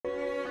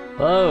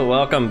Hello,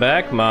 welcome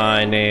back.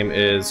 My name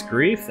is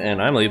Grief,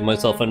 and I'm leaving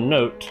myself a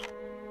note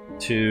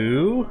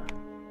to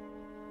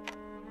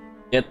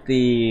get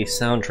the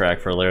soundtrack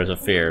for Layers of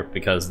Fear,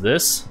 because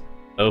this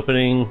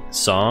opening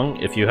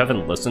song, if you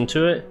haven't listened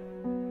to it,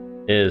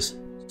 is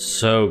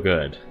so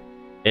good.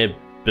 It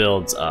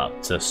builds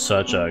up to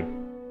such a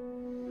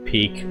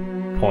peak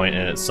point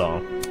in its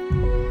song.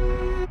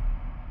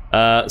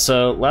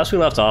 So last we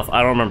left off,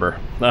 I don't remember.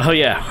 Oh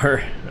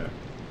yeah,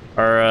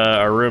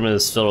 our room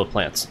is filled with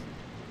plants.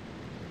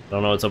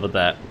 Don't know what's up with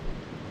that.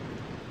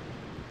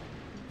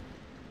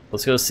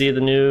 Let's go see the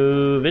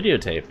new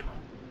videotape.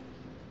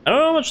 I don't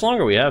know how much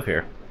longer we have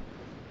here.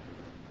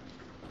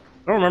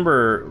 I don't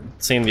remember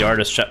seeing the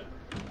artist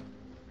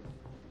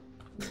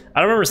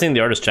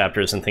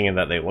chapters and thinking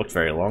that they looked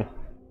very long.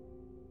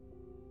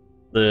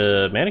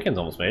 The mannequin's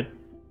almost made.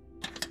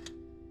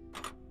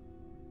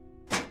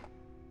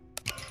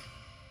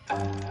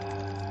 Ouch,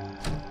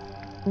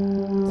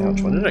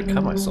 when did I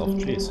cut myself?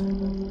 Jeez.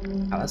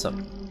 Oh, that's a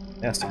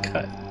nasty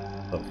cut.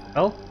 The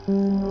hell?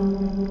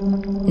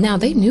 Now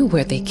they knew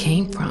where they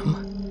came from.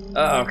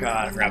 Oh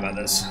god, I forgot about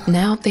this.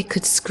 Now they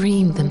could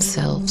scream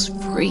themselves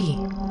free.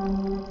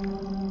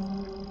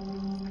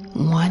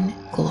 One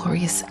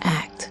glorious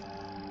act.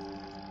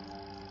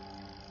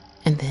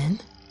 And then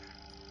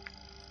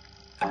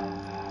a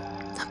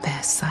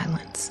vast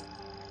silence.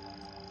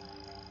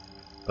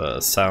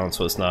 Silence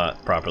was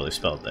not properly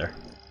spelled there.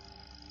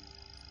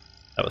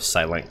 That was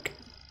silent.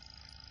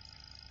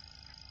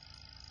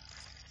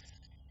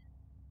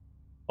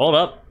 Hold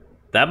up.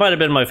 That might have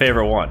been my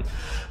favorite one.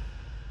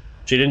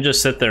 She didn't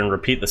just sit there and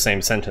repeat the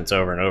same sentence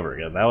over and over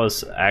again. That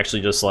was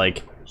actually just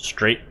like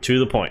straight to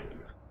the point.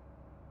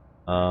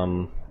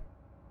 Oh,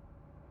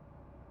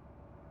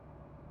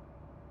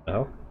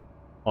 hold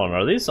on,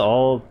 are these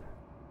all...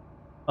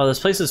 Oh, this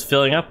place is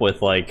filling up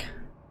with like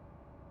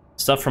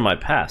stuff from my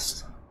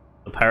past.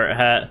 The pirate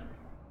hat,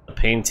 the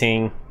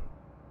painting,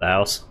 the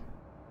house.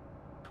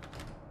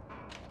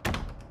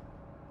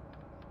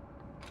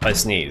 If I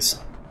sneeze,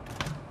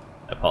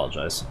 I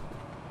apologize.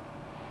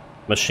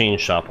 Machine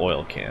shop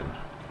oil can.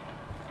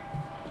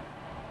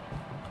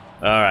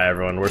 Alright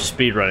everyone, we're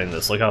speedrunning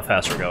this. Look how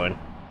fast we're going.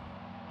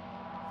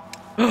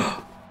 We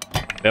have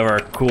our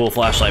cool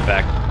flashlight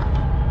back.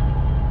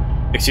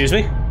 Excuse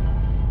me?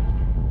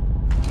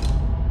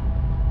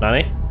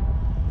 Nani?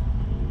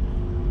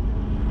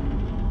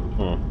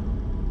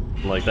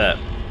 Like that.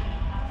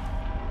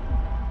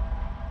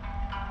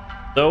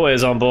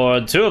 Stowaways on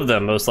board. 2 of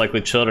them, most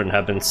likely children,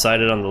 have been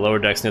sighted on the lower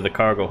decks near the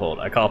cargo hold.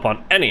 I call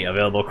upon any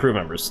available crew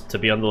members to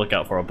be on the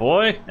lookout for a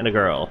boy and a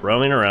girl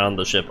roaming around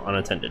the ship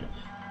unattended.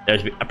 They are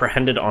to be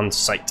apprehended on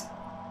sight.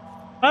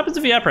 What happens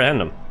if you apprehend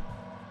them?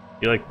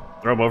 You like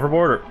throw them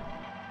overboard or...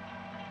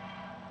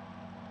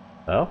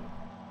 Well?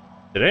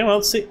 Did anyone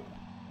else see?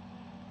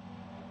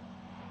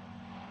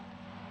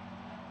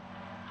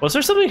 Was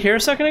there something here a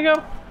second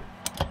ago?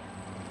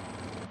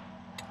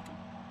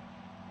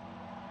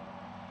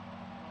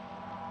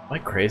 Am I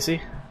crazy?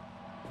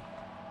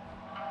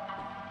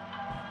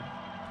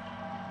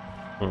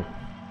 Oh,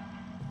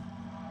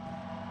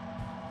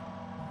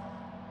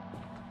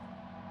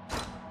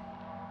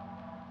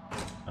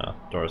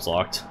 door's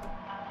locked.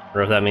 I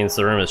wonder if that means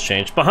the room has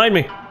changed. Behind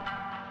me!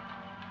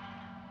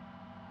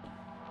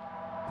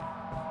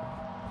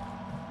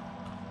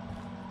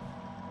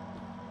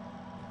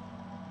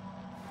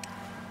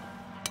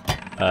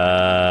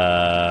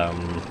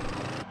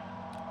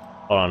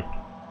 Hold on.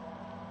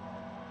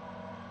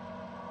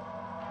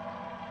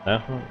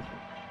 No?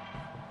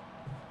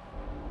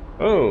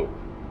 Oh,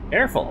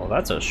 careful.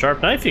 That's a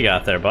sharp knife you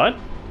got there, bud.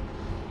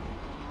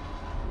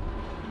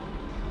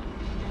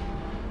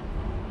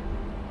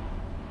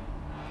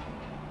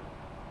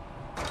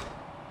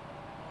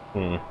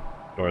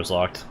 Door's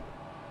locked.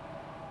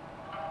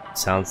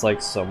 Sounds like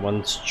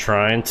someone's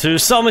trying to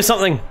sell me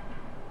something.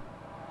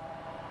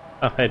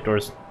 Oh, hey,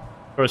 door's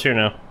here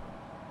now.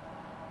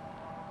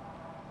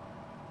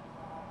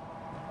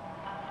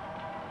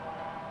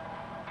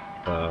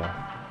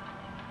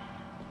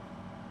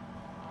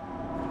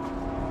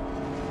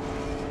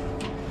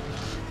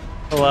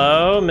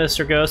 Hello,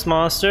 Mr. Ghost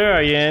Monster,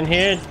 are you in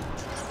here?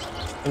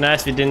 It'd be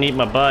nice if you didn't eat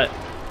my butt.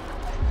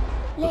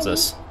 What's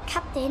this?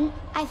 Captain,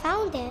 I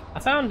found it. I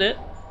found it.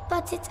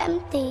 But it's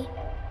empty.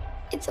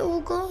 It's all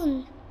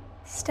gone.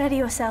 Steady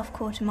yourself,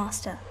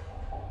 Quartermaster.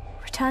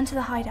 Return to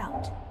the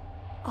hideout.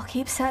 I'll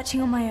keep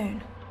searching on my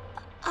own.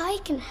 I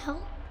can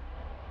help.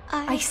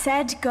 I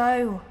said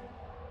go.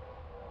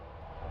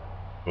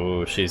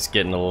 Oh, she's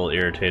getting a little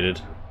irritated.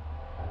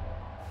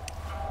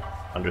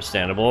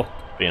 Understandable.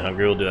 Being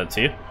hungry will do that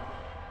to you.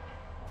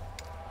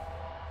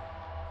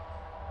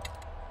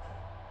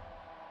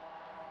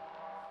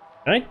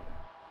 Alright.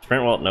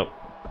 Sprint wall, nope.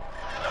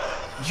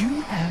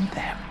 You and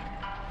them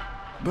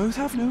both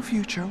have no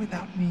future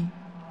without me.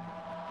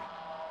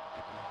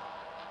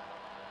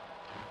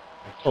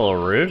 A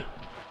little rude.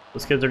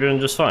 Those kids are doing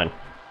just fine.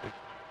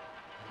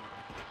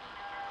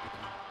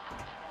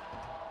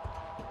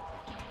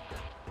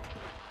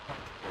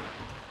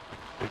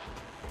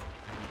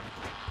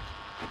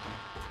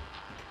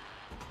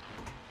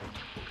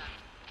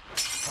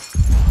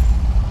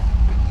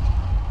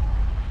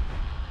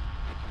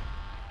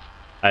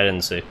 I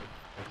didn't see.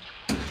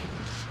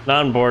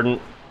 Not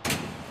important.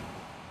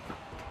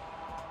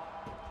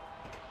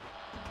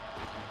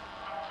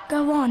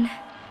 Go on.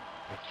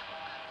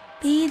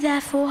 Be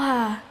there for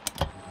her.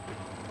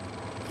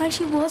 Like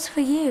she was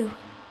for you.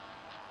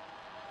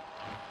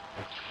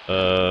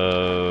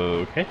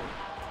 Okay.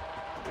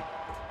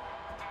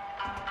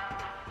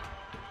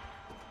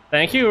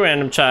 Thank you,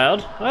 random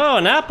child. Oh,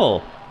 an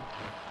apple.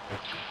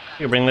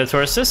 You can bring that to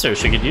our sister.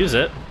 She could use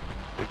it.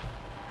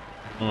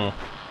 I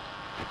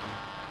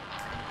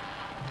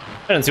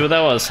didn't see what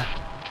that was.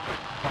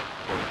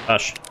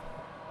 Hush.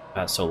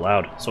 That's so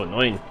loud. So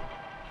annoying.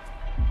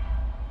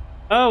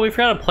 Oh, we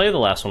forgot to play the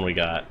last one we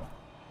got.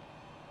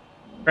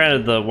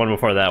 Granted, the one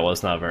before that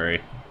was not very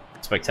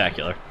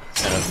spectacular.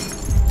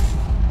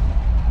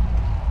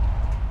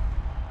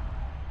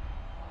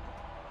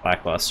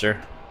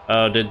 Lackluster.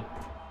 Oh, did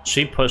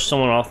she push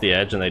someone off the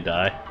edge and they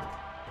die? Is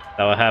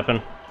that what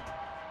happened?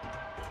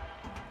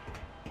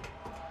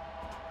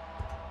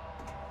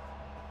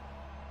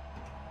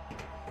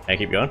 Can I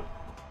keep going?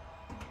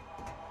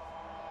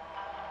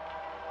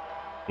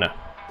 No.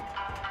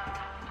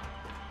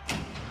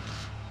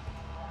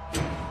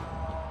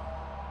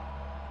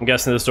 I'm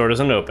guessing this door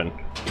doesn't open.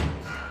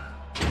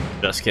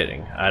 Just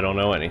kidding. I don't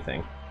know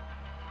anything.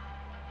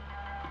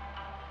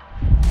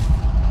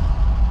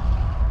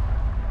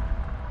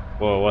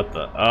 Whoa, what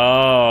the?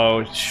 Oh,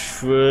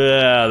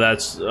 yeah,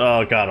 that's...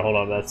 Oh, God, hold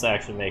on. That's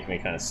actually making me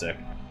kind of sick.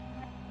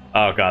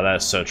 Oh, God, that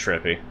is so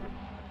trippy.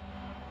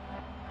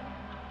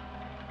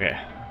 Okay.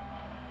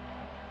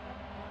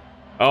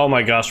 Oh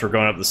my gosh, we're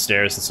going up the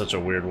stairs in such a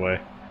weird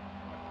way.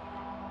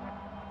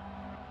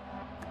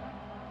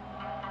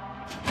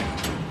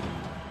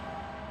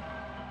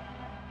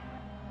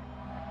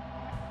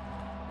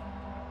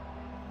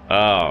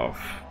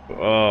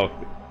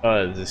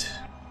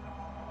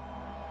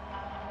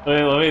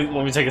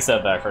 Let me take a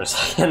step back for a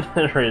second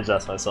and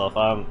readjust myself.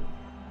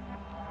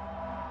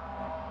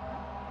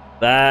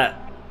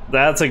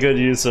 That's a good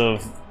use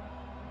of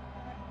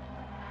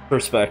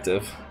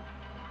perspective.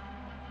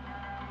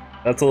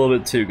 That's a little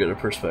bit too good a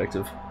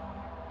perspective.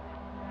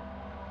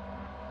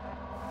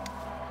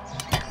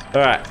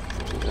 Alright.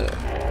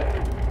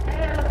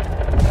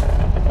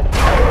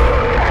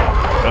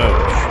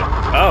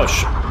 Oh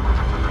shit.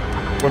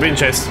 We're being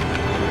chased.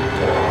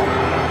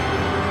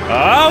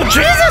 Oh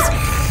Jesus!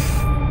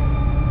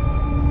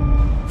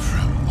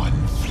 From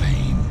one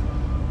flame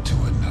to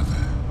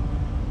another.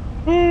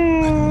 But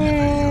never your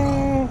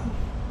own.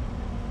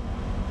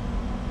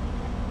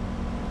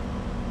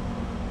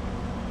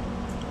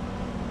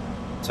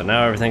 So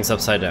now everything's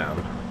upside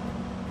down.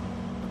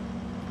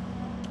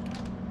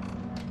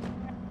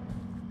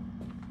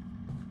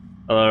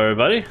 Hello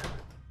everybody.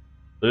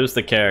 Lose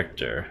the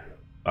character.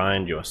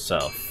 Find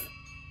yourself.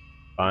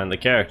 Find the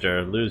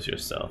character, lose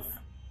yourself.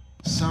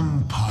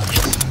 Some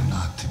parts are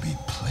not to be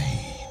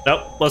played.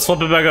 Nope, let's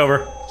flip it back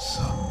over.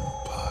 Some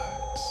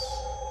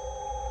parts.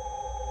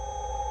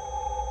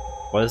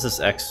 What does this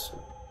X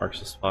marks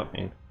the spot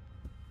mean?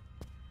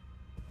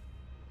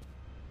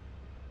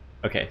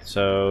 Okay,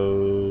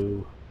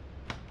 so...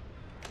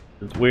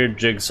 this weird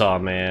jigsaw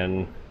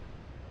man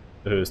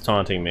who's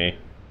taunting me.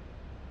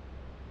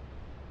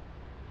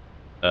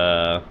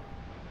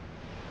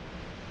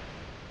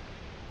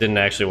 Didn't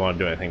actually want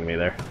to do anything to me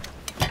there.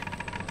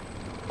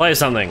 Play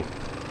something!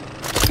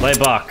 Play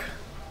Bach.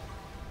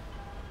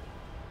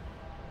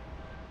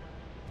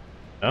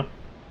 No?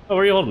 Oh, what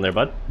are you holding there,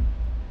 bud?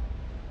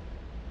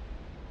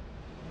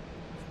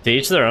 To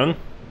each their own.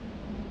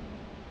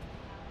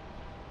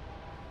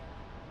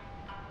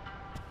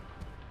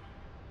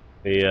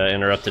 We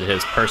interrupted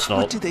his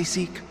personal What do they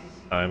seek?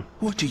 time.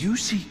 What do you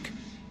seek?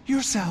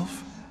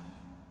 Yourself?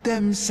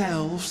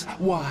 Themselves?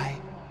 Why?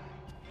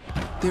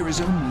 There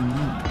is only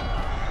me.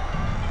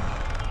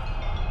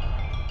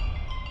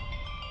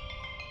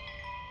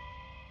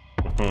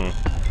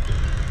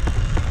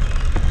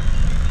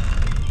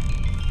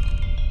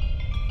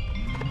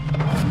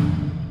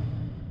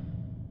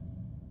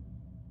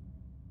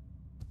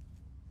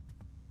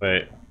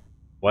 Wait,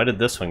 why did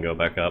this one go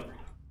back up?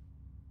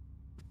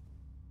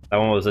 That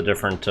one was a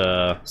different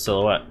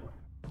silhouette.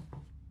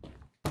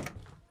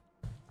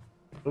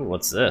 Ooh,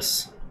 what's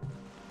this?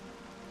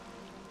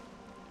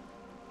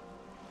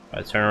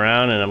 I turn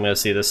around and I'm gonna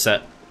see this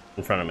set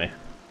in front of me.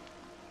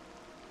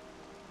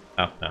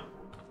 Oh, no.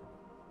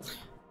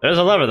 There's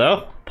a lever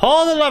though.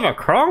 Pull the lever,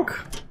 Kronk!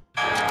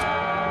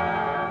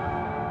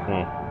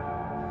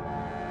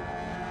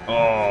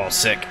 Oh,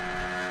 sick.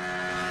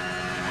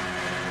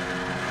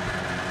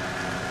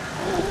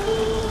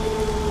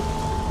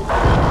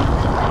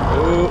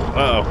 Ooh,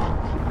 uh-oh.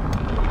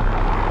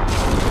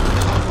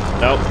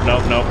 Nope,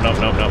 nope, nope, nope,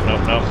 nope, nope,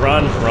 nope, nope.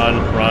 Run, run,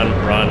 run,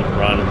 run,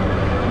 run.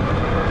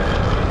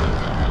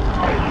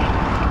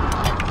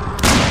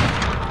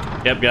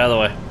 Yep, get out of the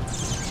way.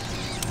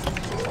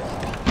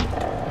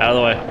 Out of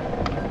the way.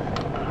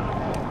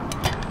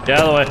 Get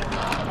out of the way.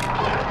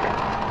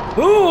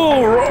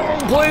 Ooh, wrong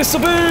place to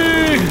be!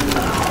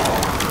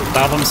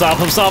 Stop him, stop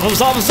him, stop him,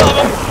 stop him, stop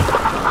him!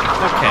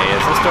 Okay,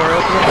 is this door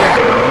open again?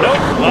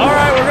 Nope.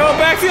 Alright, we're going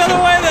back the other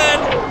way then!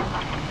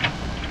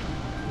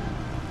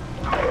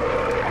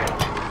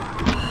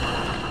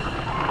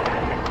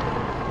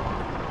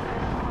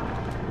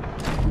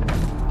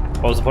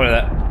 What was the point of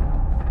that?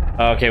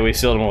 Okay, we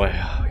sealed him away.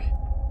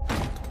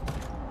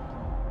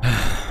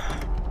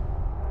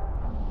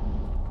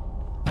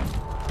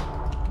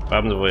 What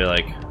happens if we,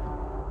 like...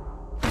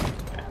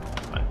 Okay,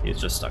 fine. He's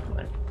just stuck in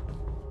there.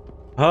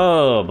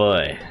 Oh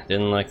boy,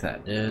 didn't like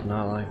that. Did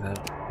not like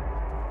that.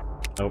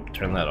 Nope,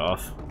 turn that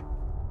off.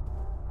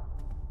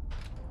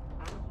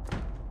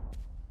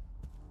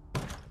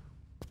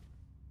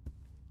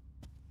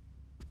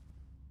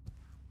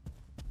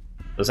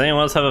 Does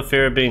anyone else have a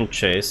fear of being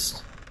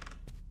chased?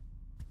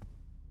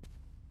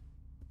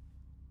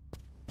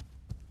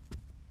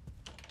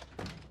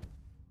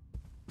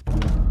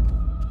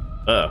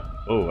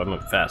 Oh, I'm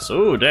moving fast.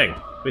 Oh, dang.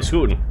 We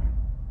scooting.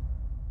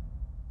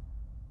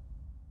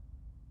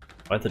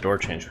 Why'd the door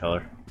change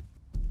color?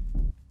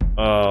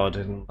 Oh, I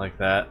didn't like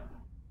that.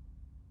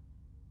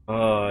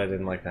 Oh, I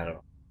didn't like that at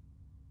all.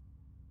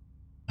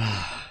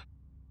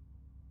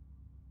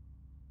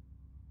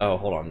 Oh,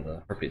 hold on.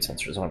 The heartbeat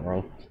sensor is on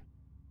wrong.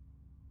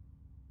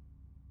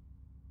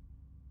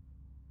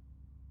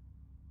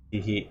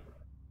 Hee.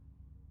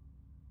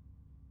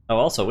 Oh,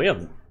 also, we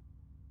have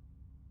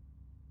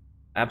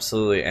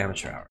absolutely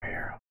amateur hour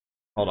here.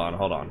 Hold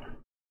on.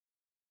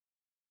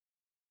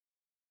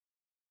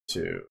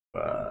 To,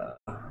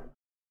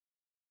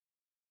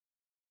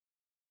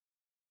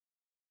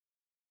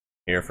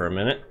 here for a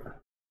minute.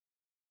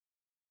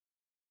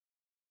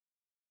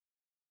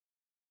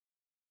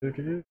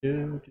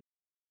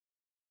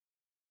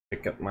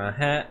 Pick up my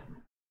hat.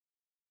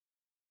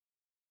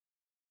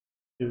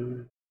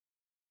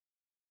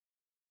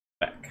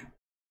 Back.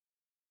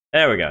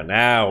 There we go.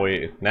 Now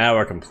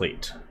we're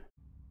complete.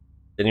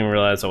 Didn't even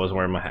realize I wasn't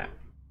wearing my hat.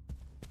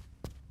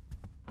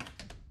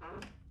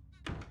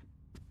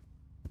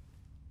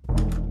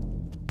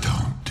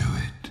 Don't do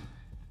it.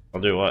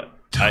 I'll do what?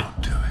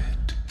 Don't do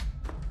it.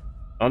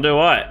 Don't do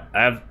what?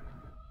 I have...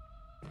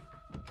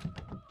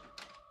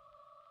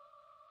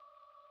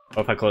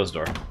 What if I close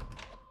the door?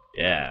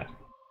 Yeah.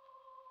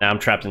 Now I'm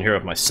trapped in here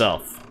with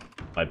myself.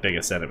 My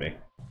biggest enemy.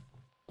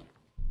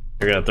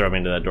 You're gonna throw me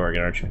into that door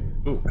again, aren't you?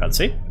 Ooh,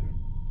 cutscene?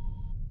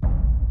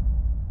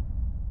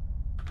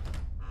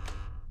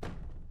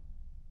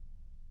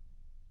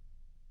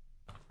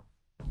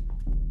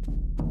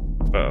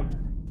 Uh-oh.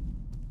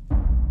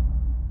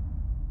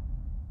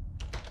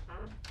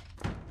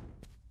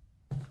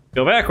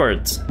 Go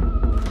backwards!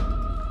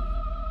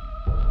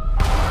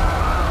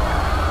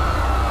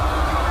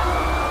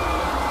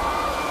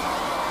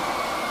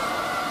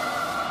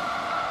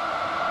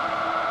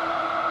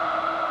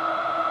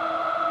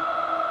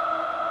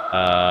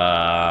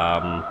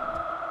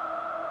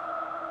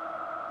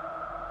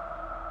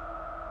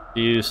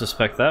 Do you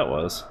suspect that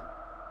was?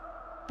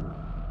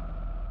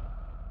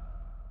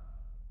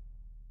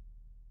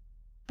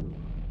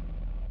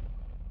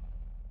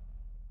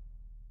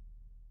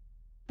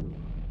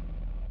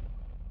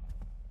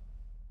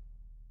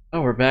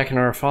 Oh, we're back in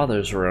our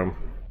father's room.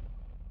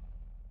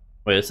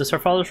 Wait, is this our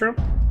father's room?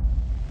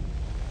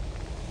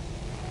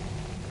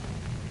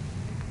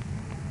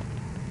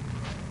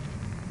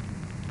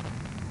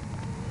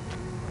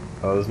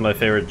 Oh, this is my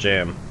favorite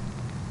jam.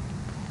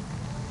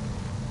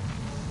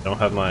 I don't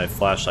have my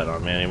flashlight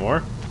on me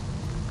anymore.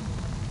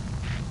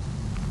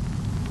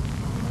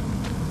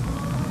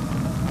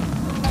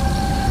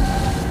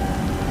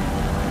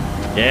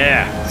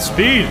 Yeah,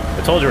 speed!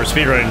 I told you we're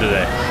speedrunning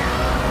today.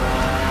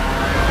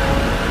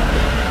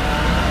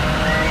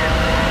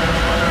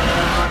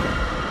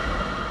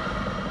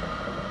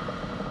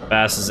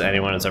 Fast as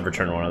anyone has ever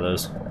turned one of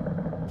those.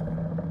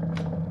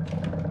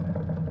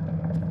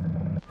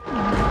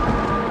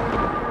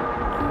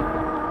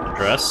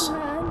 Dress.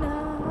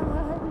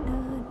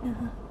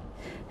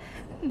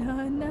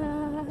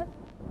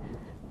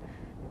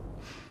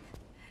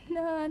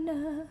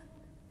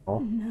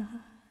 Oh.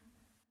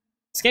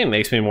 This game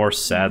makes me more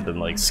sad than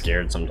like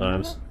scared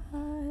sometimes.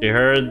 He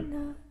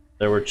heard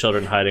there were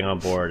children hiding on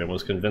board and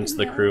was convinced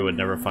the crew would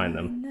never find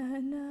them.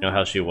 You know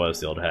how she was,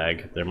 the old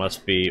hag. There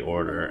must be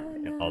order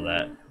and all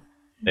that.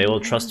 They will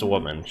trust a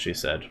woman, she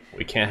said.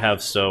 We can't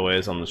have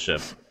stowaways on the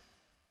ship.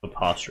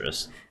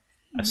 Preposterous.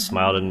 I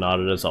smiled and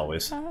nodded as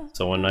always.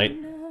 So one night,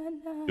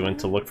 we went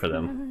to look for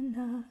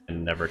them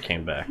and never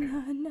came back.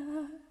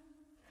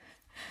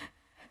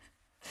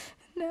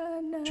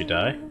 Did she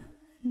die?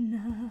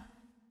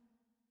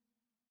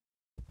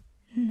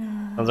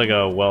 Sounds like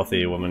a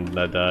wealthy woman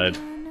that died.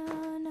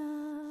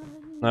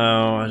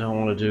 No, I don't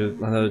want to do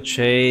another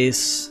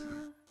chase.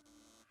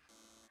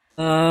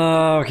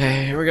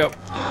 Okay, here we go.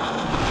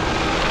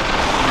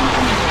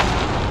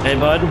 Hey,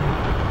 bud.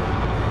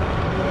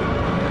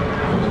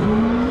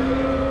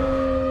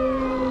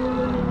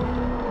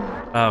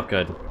 Oh,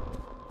 good.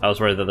 I was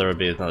worried that there would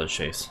be another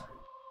chase.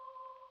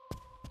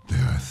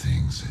 There are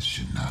things that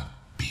should not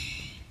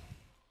be.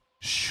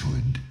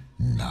 Should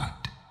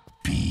not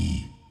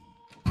be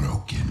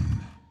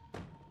broken.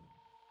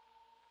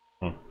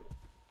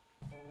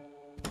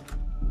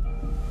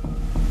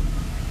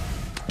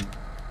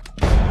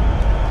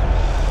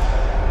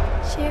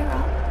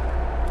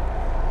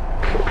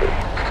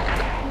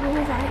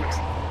 right?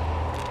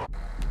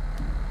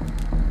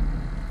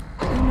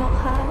 You're not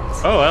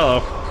hurt. Oh, hello.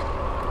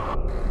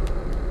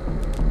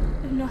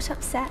 You're not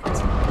upset.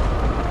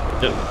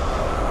 Yep.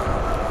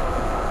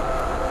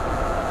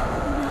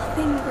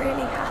 Nothing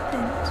really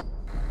happened.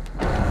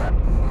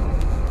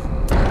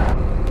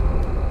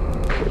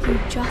 You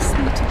just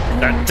need to be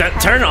more Turn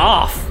careful.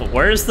 off!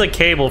 Where's the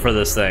cable for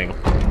this thing?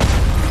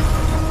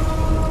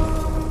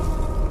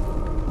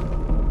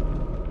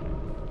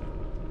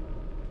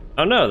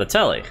 Oh no, the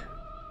telly.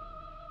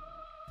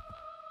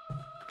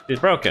 She's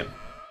broken.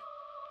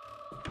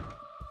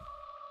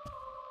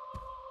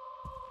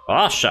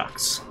 Aw,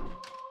 shucks.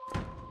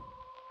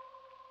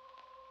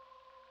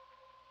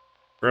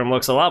 Room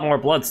looks a lot more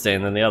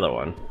bloodstained than the other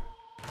one.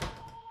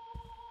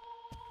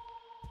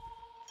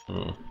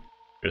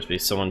 There's be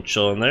someone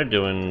chilling there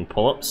doing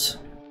pull-ups.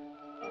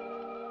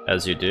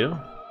 As you do.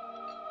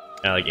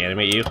 I like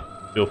animate you.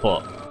 Do a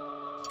pull-up.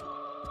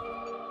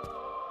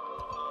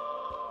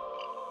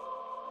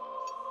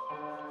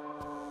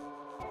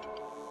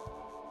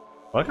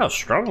 Look how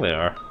strong they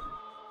are.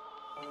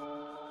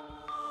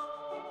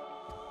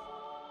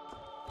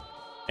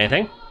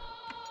 Anything?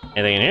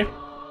 Anything in here?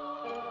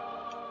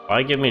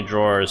 Why give me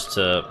drawers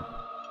to...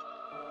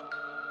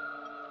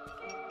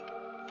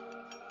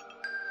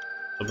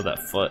 Look at that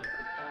foot.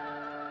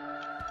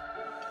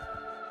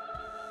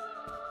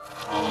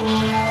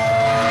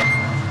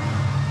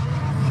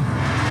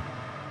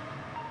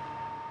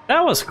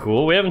 That was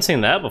cool. We haven't seen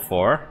that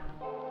before.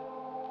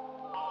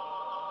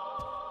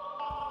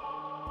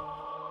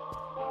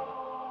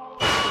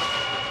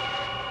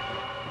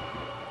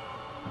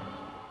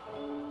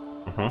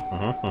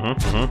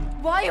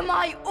 Why am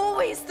I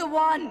always the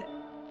one?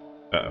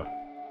 Uh-oh.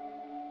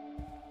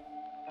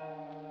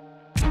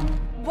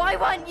 Why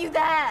weren't you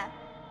there?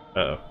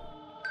 Uh-oh.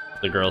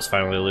 The girl's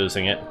finally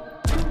losing it.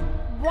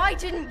 Why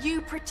didn't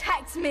you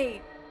protect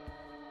me?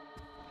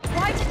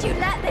 Why did you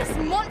let this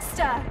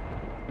monster?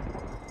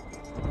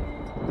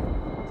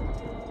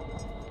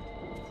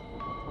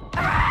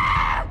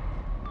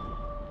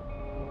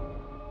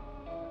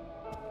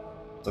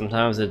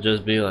 Sometimes it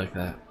just be like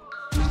that.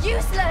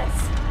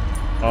 Useless!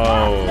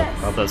 Oh,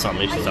 Worthless. thought that's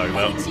something she's talking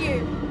about. I hate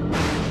you.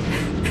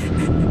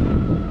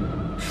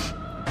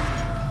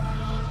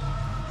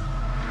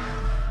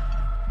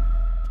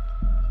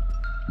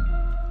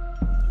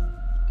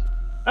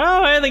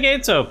 Oh, hey, the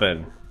gate's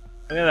open.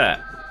 Look at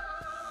that.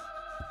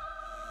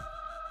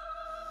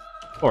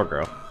 Poor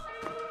girl.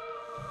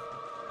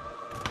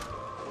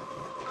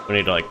 We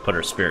need to, like, put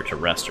her spirit to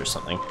rest or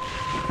something.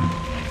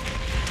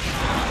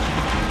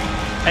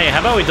 Hey,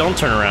 how about we don't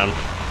turn around?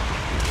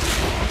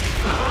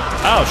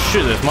 Oh,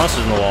 shoot, there's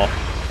monsters in the wall.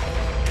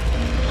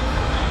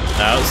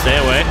 No, stay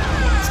away.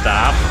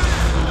 Stop.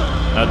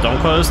 No, don't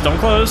close, don't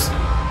close.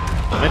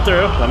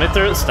 Let me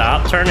through,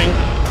 stop turning.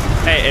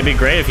 Hey, it'd be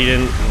great if you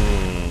didn't...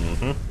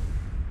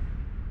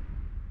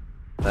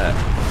 That.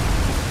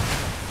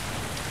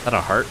 Is that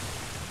a heart?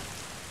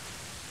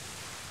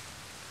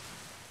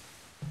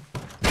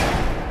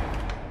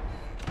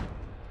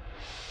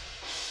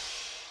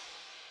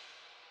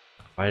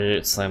 Why did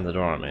it slam the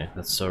door on me?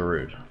 That's so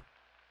rude.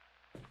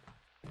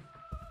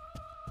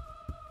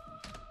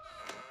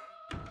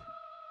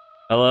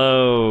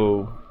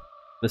 Hello,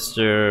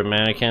 Mr.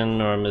 Mannequin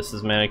or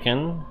Mrs.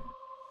 Mannequin.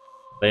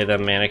 They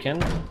them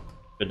mannequin.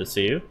 Good to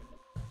see you.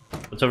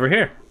 What's over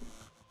here?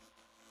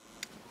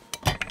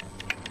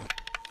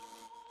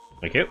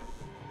 Thank you.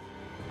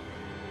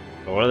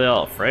 But what are they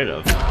all afraid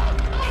of?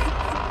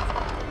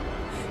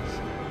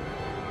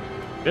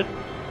 Good.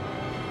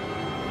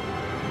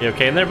 You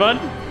okay in there, bud?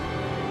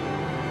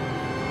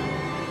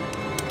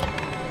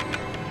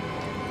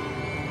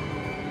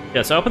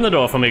 Yes, open the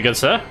door for me, good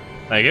sir.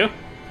 Thank you.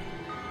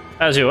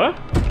 As you are.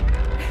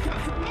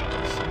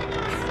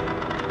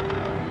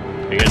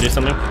 You gonna do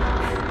something?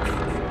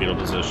 Fetal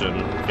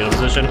position. Fetal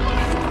position.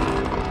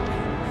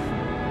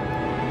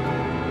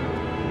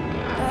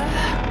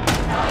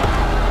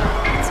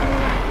 It's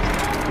alright.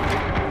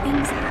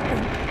 Things happen.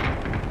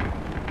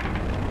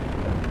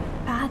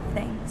 Bad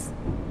things.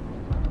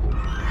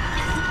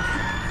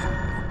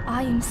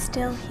 I am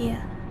still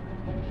here.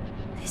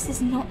 This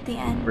is not the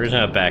end. We're just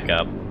gonna back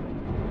up.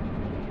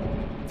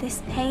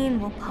 This pain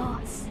will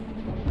pass.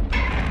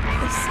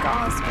 The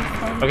scars will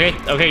fade. Okay,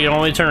 okay, you don't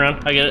want me to turn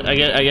around. I get it, I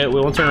get it, I get it. We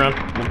won't turn around.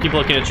 We'll keep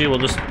looking at you. We'll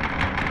just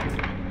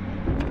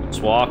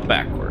walk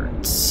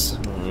backwards.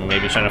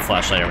 Maybe shine a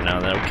flashlight every now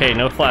and then. Okay,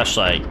 no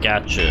flashlight.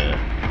 Gotcha.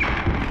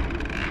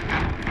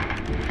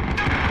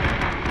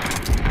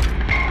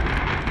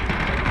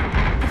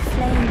 The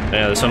flame.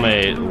 Yeah, there's so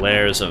many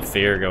layers of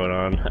fear going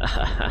on.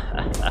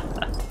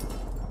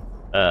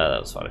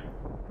 That was funny.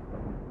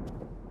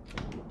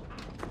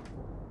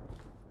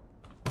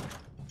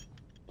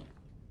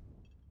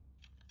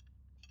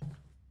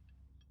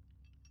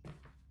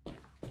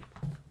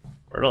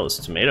 Where'd all this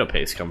tomato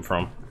paste come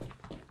from?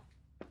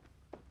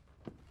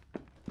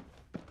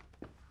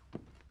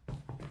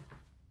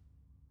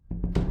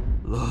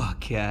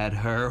 Look at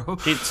her.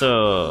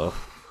 Pizza.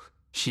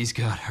 She's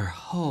got her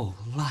whole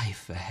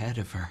life ahead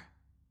of her.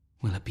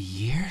 Will it be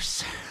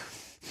years?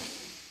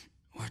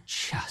 Or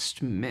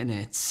just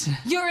minutes?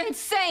 You're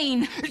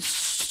insane!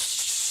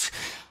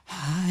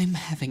 I'm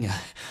having a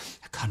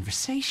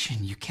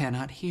conversation you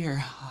cannot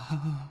hear.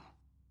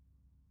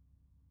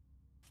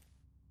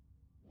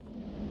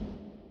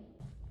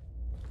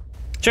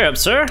 Cheer up,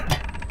 sir.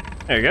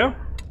 There you go.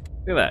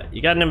 Look at that.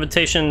 You got an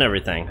invitation and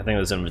everything. I think it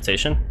was an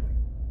invitation.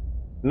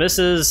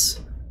 Mrs.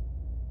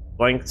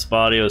 Blank's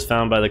body was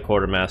found by the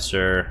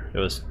quartermaster. It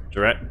was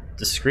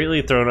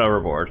discreetly thrown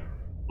overboard.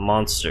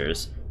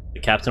 Monsters. The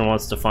captain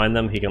wants to find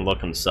them, he can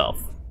look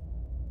himself.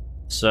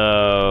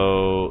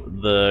 So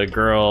the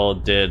girl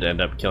did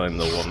end up killing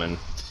the woman.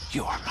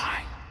 You're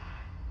mine.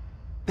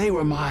 They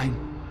were mine.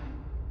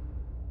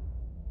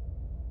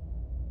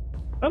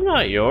 I'm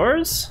not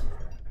yours.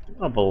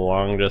 I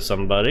belong to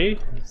somebody.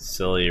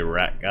 Silly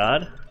rat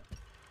god.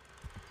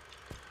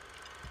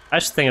 I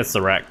just think it's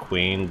the rat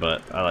queen,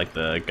 but I like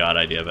the god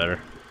idea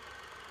better.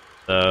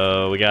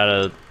 So we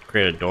gotta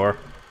create a door.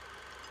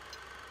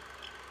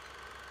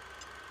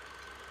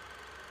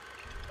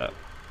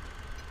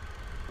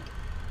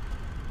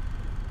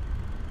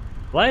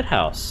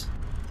 Lighthouse.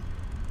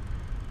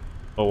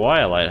 But why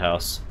a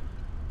lighthouse?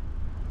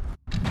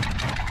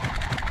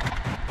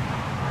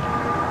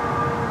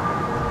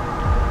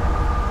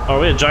 Oh, are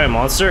we a giant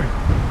monster?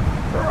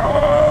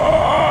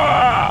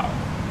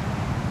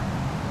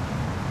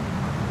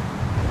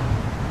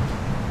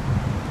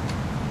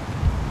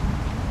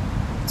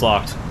 It's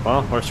locked.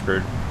 Well, we're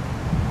screwed.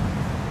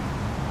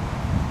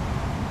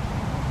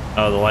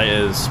 Oh, the light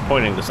is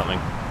pointing to something.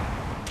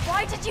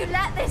 Why did you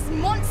let this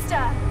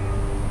monster?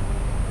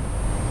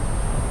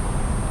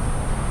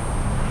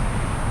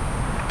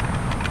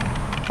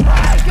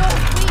 You're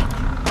weak.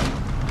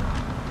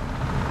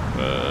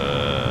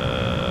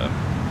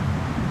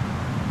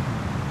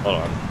 Hold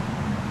on.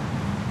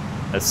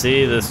 I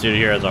see this dude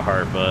here has a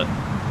heart, but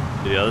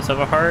do the others have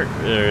a heart?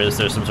 Or is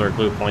there some sort of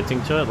glue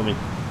pointing to it? Let me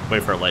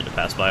wait for a light to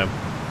pass by him.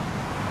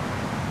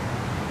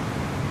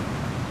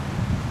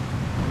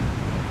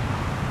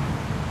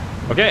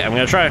 Okay, I'm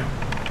gonna try.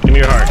 Give me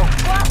your heart.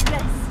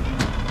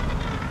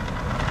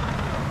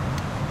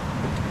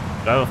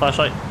 Do I have a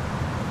flashlight?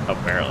 Oh,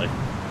 apparently.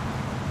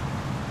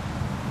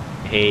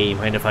 Hey,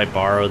 mind if I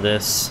borrow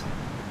this?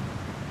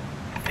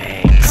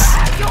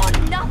 Thanks. You're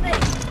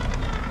nothing.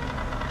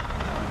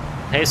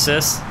 Hey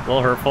sis, a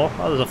little hurtful.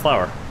 Oh, there's a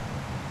flower.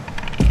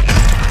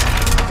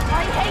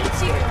 I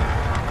hate you.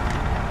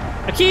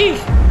 A key!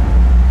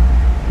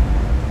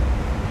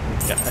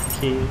 Got a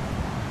key.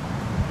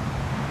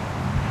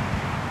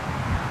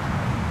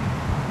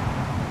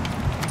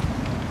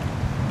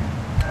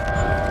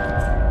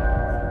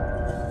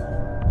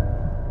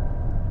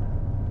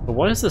 But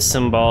what is the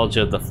symbology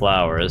of the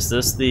flower? Is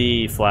this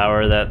the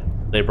flower that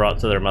they brought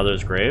to their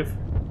mother's grave?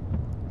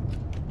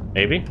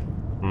 Maybe?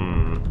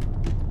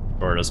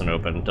 Door doesn't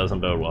open. Doesn't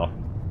bode well.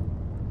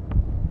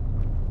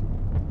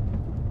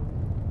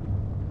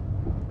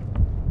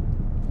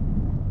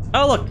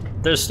 Oh look!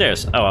 There's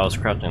stairs. Oh, I was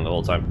crouching the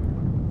whole time.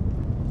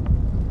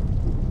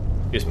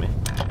 Excuse me.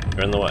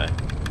 You're in the way.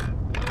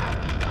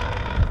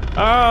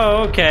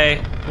 Oh,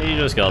 okay. He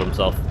just killed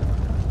himself.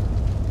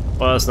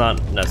 Well, it's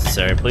not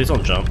necessary. Please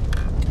don't jump.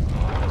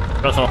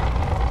 Russell.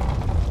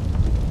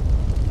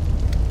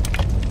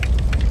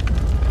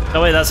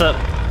 Oh wait, that's a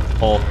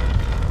hole.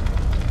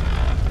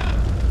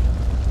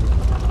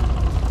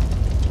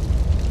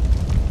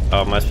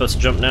 Oh, am I supposed to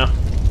jump now?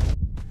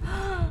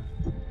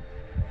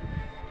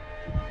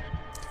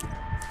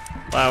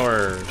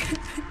 Flower.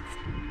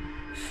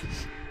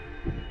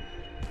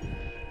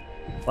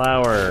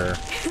 Flower.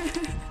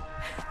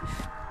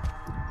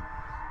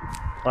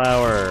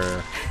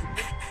 Flower.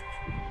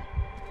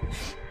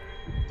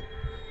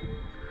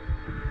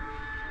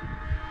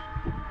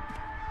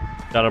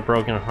 Got a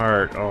broken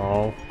heart.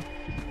 Oh.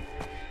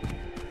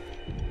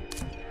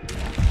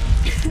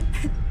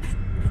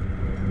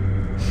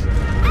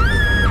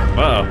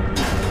 Uh-oh.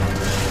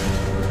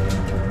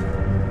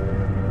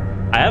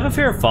 I have a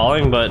fear of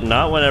falling, but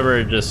not whenever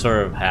it just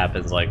sort of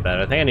happens like that.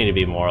 I think I need to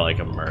be more like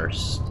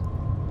immersed.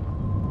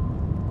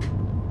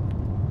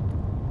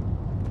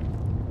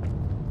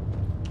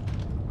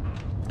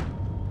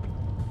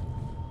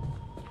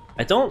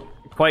 I don't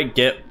quite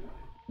get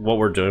what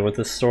we're doing with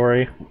this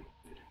story.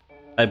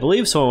 I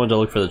believe someone went to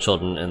look for the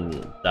children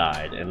and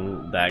died,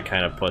 and that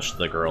kind of pushed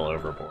the girl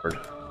overboard.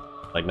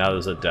 Like, now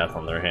there's a death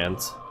on their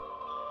hands.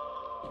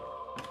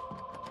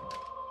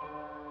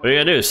 What are you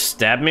gonna do?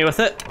 Stab me with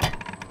it?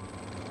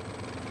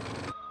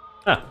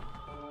 Ah.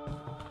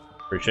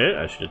 Appreciate it.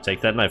 I should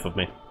take that knife with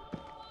me.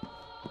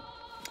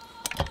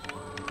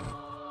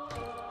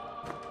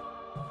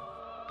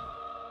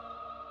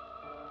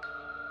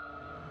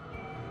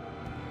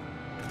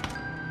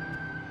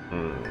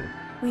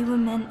 We were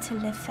meant to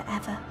live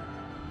forever.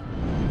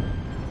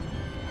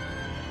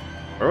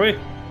 Are we?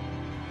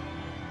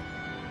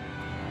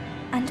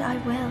 And I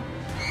will.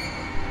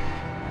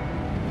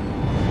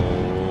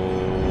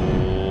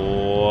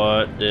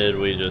 What did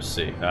we just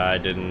see? I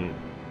didn't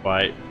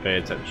quite pay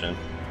attention.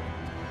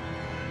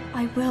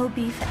 I will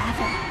be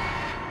forever.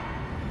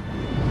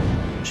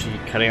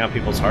 cutting out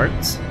people's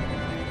hearts?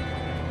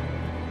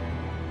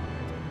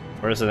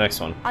 Where's the next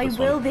one? I This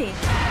will one. be.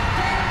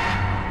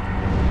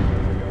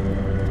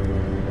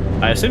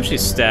 I assume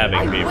she's stabbing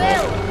I people.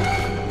 will.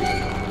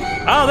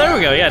 Oh, there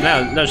we go. Yeah,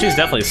 no, she's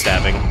definitely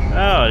stabbing.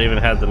 Oh, it even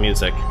had the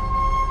music.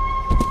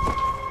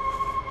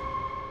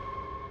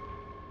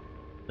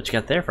 What you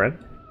got there, friend?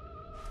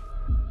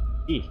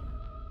 E.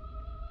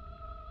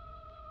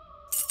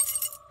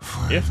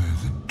 Forever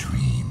the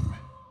dream.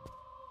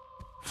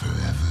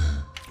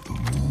 Forever the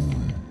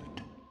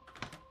wound.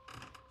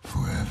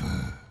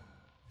 Forever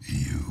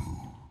you.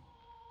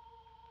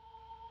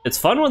 It's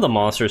fun when the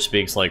monster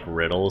speaks like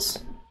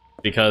riddles,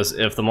 because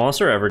if the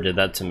monster ever did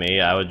that to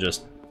me,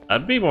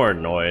 I'd be more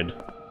annoyed.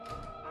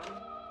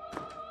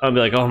 I'd be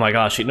like, oh my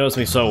gosh, he knows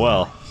me so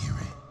well.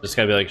 Just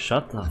gotta be like,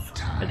 shut the f,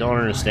 I don't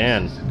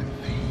understand.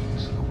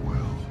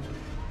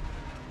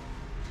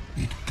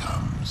 It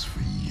comes for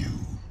you.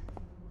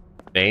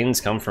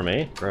 Veins come for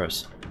me?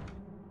 Gross.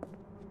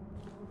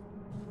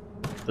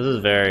 This is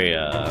very,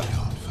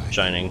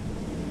 shining.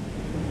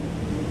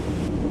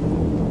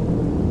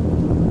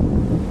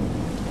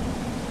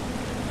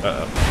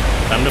 Uh-oh.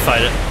 Time to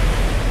fight it.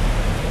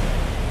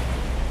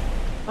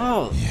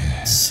 Oh,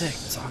 Yes. sick,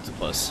 this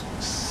octopus.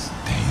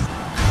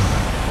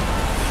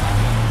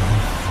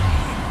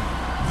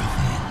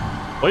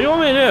 What do you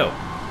want me to do?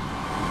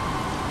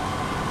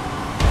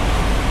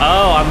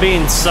 Oh, I'm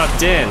being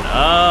sucked in.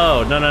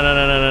 Oh, no, no, no,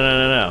 no, no, no, no,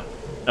 no, no.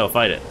 No,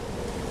 fight it.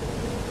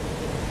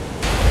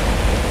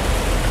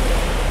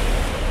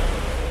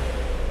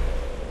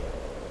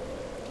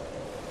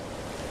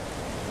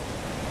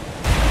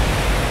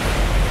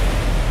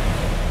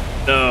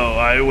 No,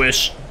 I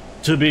wish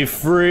to be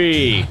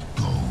free.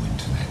 Go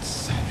into that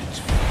savage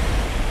flame.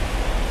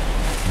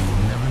 You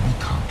will never be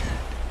conquered.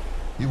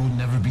 You will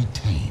never be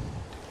tamed.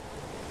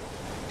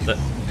 It will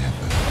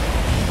never.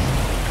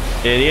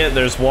 Idiot,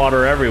 there's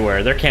water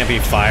everywhere. There can't be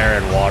fire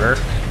and water.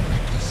 That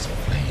reckless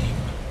flame.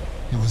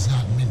 It was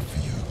not meant for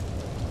you.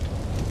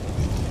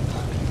 We will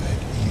not let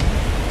you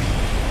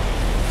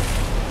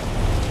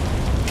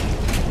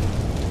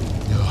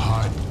be. Your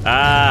heart.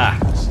 Ah.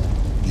 burns.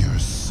 Your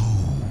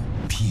soul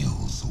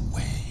peels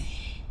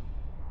away.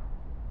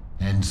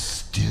 And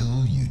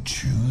still you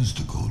choose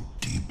to go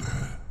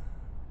deeper.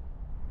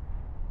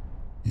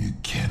 You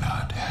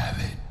cannot have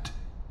it.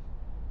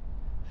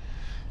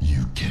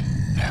 You can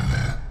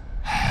never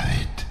have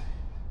it.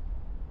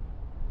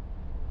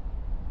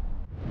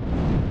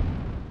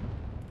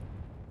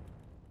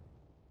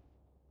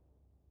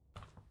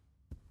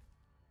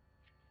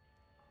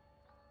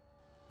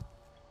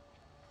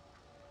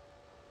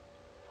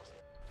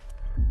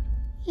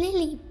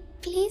 Lily,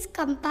 please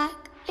come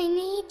back. I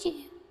need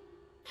you.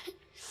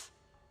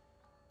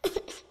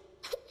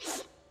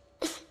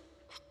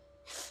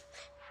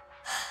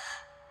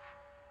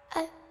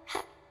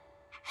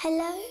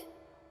 Hello?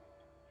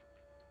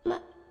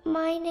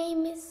 My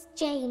name is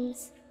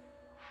James.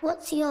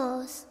 What's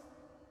yours?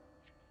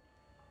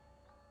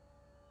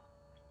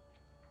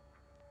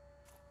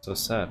 So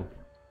sad.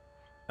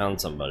 Found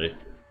somebody.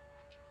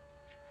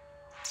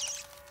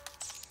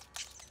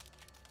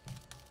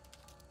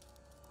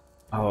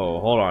 Oh,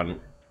 hold on.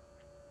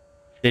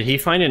 Did he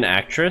find an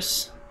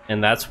actress?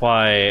 And that's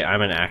why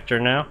I'm an actor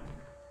now?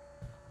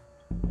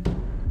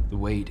 The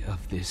weight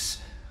of this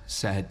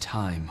sad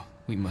time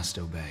we must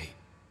obey.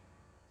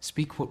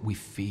 Speak what we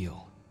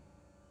feel,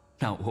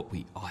 not what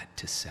we ought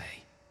to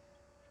say.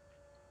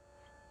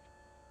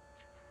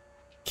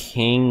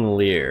 King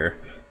Lear.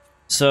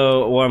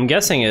 So what I'm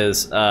guessing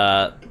is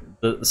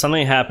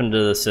something happened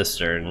to the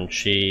sister and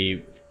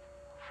she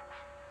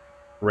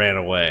ran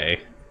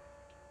away.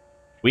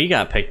 We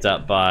got picked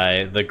up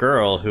by the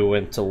girl who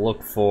went to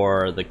look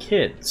for the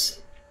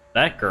kids.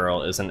 That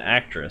girl is an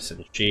actress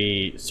and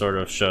she sort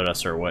of showed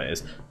us her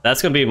ways.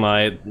 That's gonna be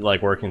my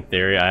like working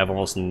theory. I have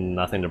almost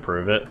nothing to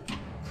prove it,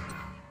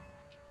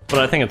 but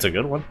I think it's a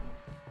good one.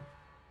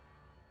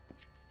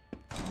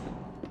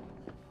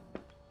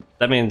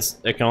 That means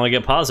it can only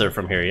get positive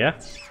from here, yeah?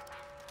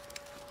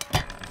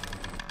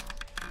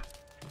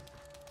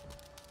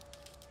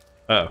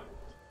 Oh. A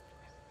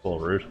little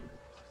rude.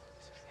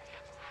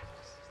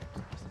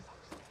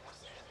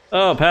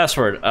 Oh,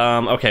 password.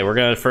 Okay, we're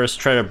gonna first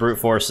try to brute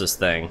force this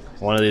thing.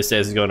 One of these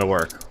days is going to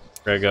work.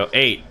 We're gonna go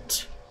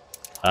 8,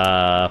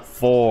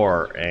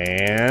 4,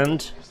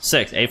 and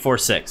 6. 8, 4,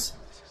 6.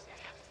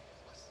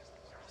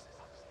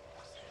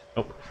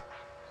 Nope.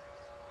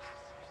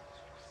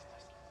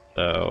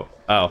 So,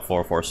 oh,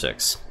 4, 4,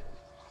 6.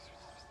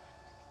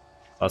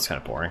 That's kind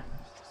of boring.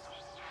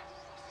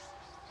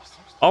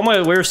 Oh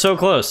my, we were so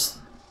close.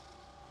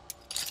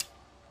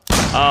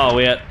 Oh,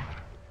 we had...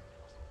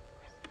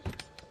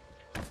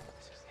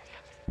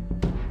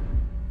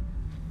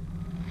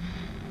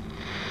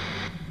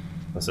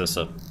 Is this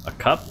a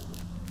cup?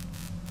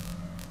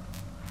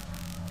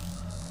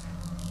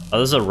 Oh,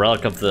 this is a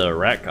relic of the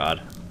rat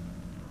god.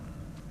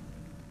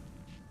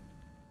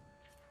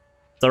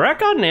 Is the rat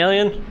god an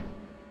alien?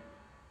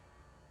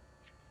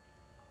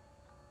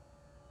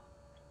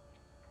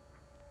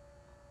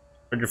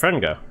 Where'd your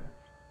friend go?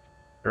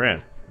 They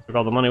ran. Took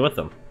all the money with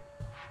them.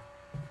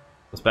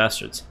 Those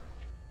bastards.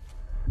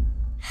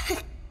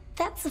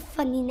 That's a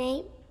funny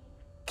name.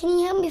 Can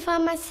you help me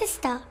find my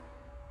sister?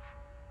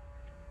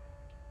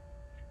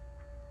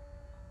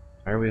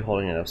 Why are we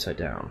holding it upside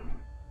down?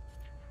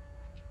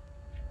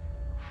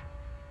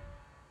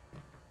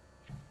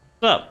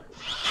 What's up?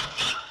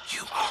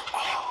 You are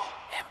all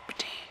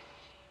empty.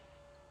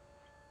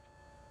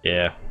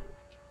 Yeah.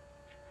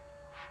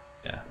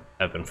 Yeah,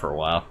 have been for a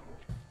while.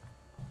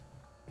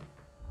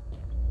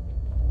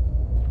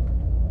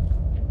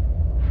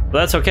 But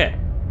that's okay.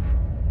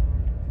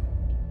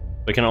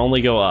 We can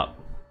only go up.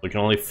 We can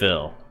only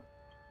fill.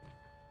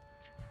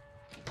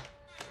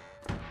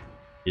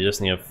 You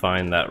just need to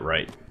find that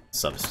right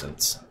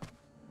substance.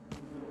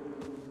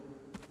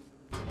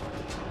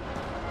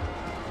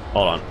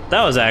 Hold on.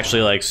 That was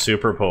actually like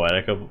super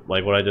poetic of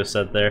like what I just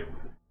said there.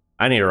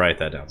 I need to write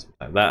that down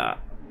sometime.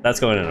 That's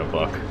going in a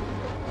book.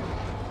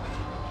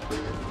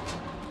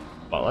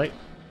 Spotlight?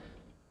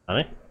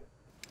 Honey? Can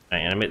I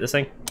animate this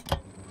thing?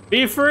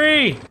 Be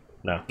free!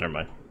 No, never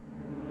mind.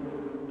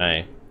 Can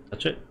I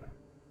touch it?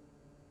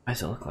 Why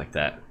does it look like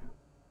that?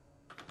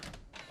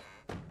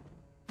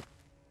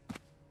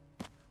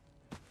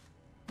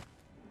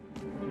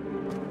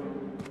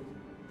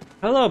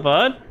 Hello,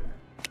 bud.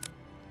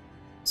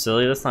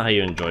 Silly, that's not how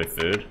you enjoy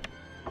food.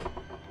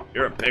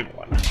 You're a big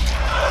one.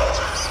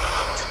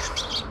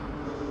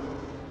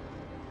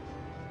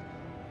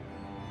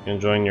 You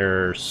enjoying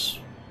your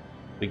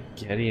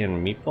spaghetti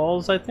and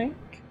meatballs, I think?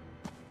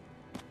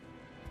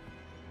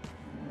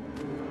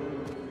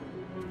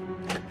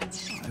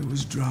 I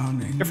was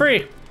drowning. You're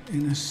free!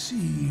 In a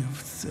sea of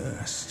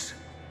thirst.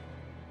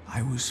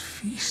 I was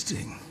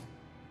feasting,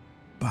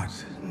 but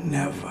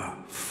never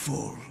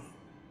full.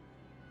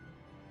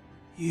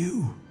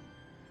 You,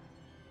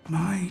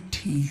 my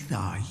teeth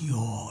are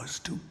yours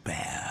to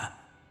bear.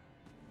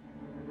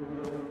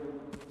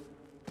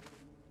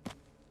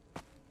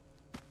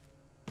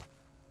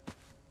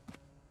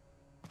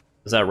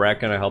 Is that rat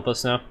gonna help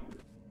us now?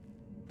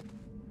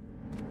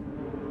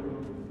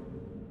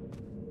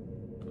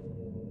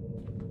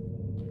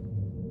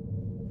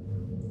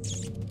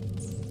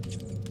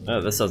 Oh,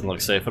 this doesn't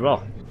look safe at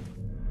all.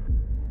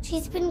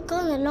 She's been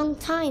gone a long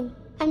time.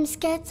 I'm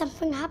scared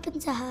something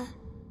happened to her.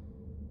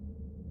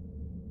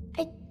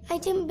 I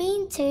didn't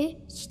mean to.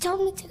 She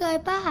told me to go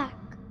back.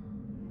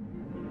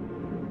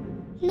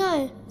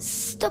 No,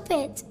 stop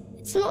it.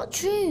 It's not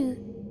true.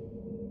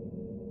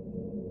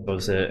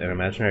 Was it an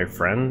imaginary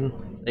friend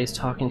that he's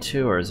talking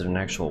to, or is it an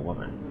actual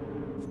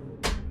woman?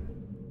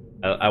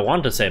 I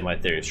want to say my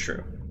theory is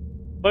true,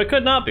 but it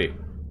could not be.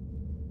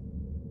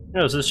 No,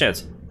 there's a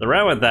chance. The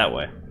rat went that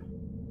way.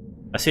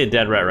 I see a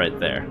dead rat right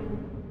there.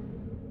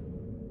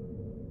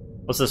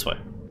 What's this way?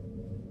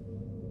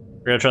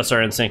 We're gonna trust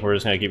our instinct, we're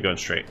just gonna keep going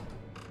straight.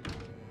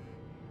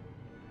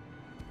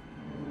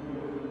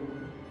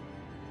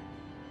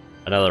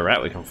 Another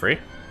rat we can free.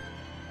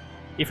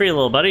 You free,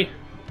 little buddy?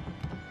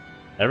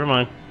 Never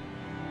mind.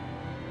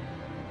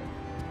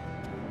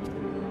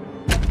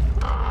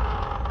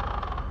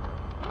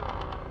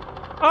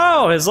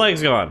 Oh, his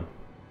leg's gone.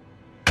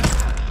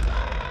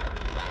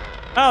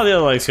 Oh, the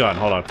other leg's gone.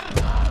 Hold on.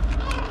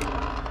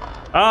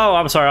 Oh,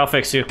 I'm sorry. I'll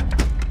fix you.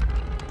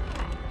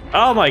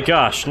 Oh my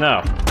gosh,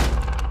 no.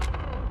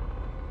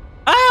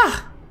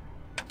 Ah!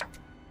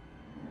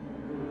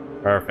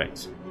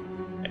 Perfect.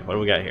 Okay, what do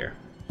we got here?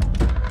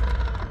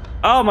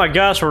 Oh my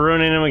gosh, we're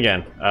ruining him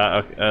again.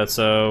 Okay,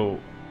 so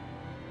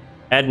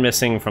head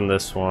missing from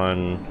this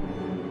one.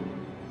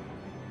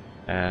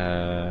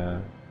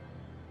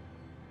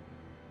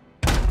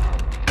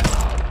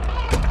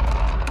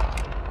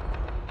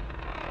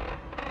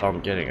 All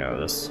I'm getting out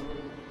of this.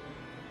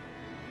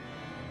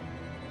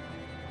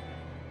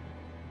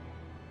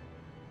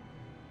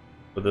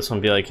 Would this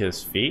one be like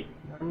his feet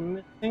are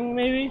missing,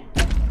 maybe?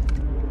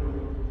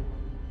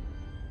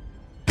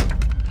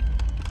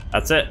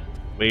 That's it.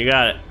 We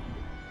got it.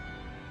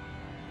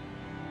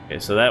 Okay,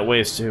 so that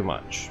weighs too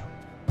much.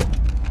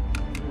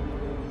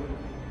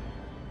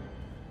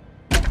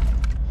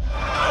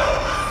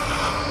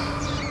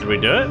 Did we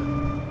do it?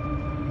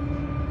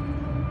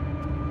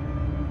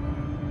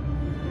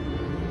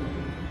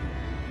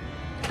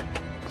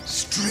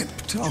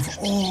 Stripped of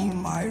all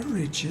my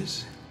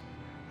riches,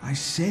 I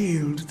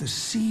sailed the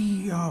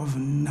sea of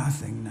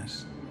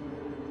nothingness.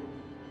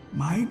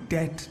 My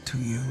debt to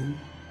you,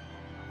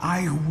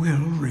 I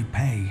will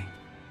repay.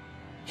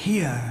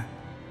 Here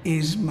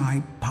is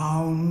my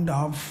pound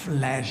of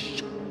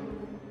flesh.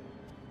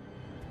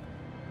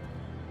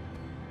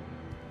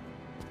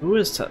 Who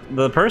is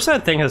the person I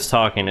think is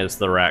talking is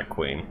the Rat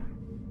Queen.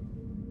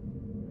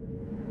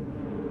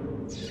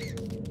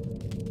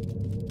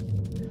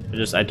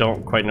 I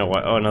don't quite know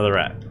what. Oh, another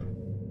rat.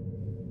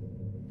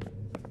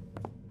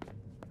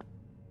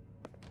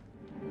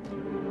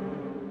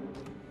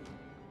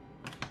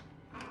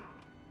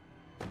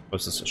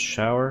 Was this a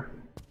shower?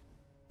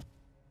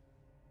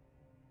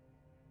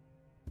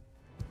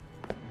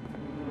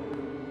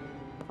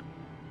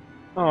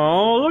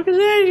 Oh, look at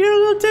that! You're a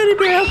little teddy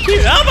bear. How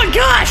cute! Oh my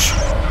gosh!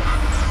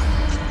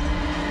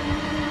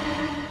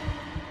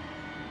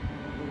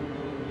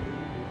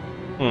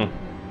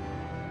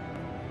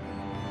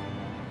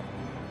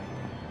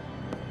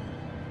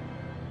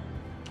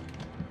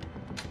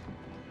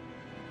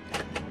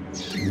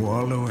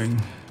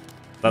 wallowing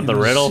That the in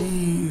riddle? a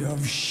sea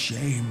of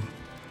shame.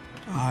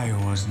 I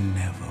was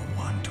never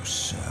one to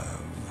serve.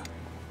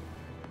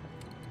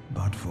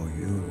 But for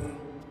you,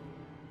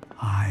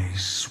 I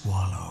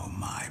swallow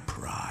my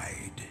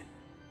pride.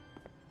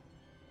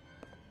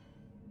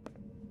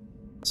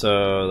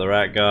 So the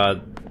rat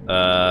god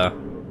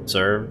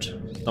served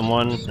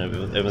someone,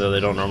 even though they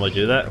don't normally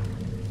do that.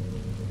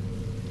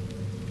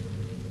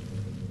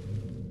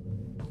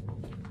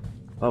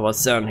 Oh,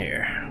 what's down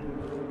here?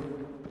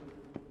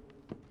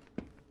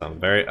 Some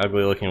very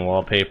ugly looking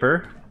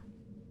wallpaper.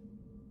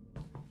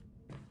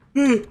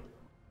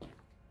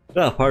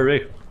 Oh, pardon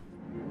me.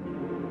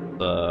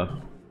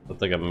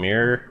 Looks like a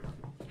mirror.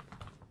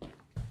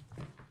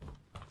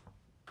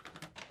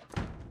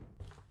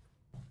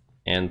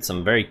 And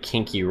some very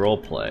kinky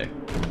roleplay.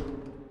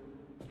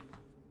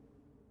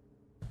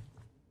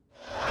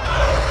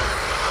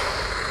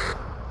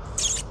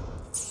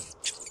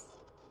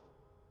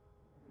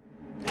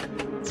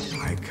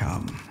 I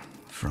come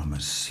from a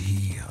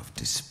sea of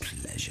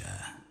displeasure.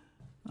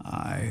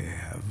 I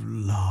have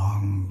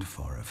longed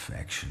for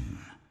affection.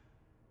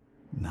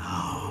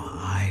 Now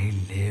I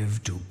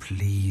live to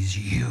please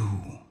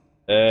you.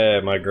 Hey,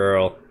 my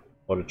girl.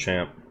 What a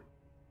champ.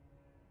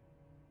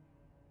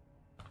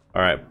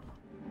 Alright.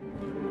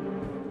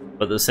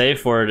 But the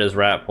safe word is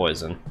rat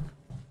poison.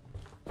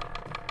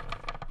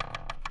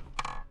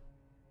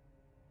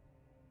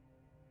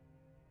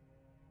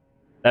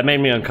 That made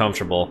me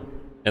uncomfortable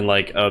in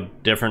like a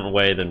different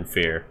way than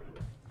fear.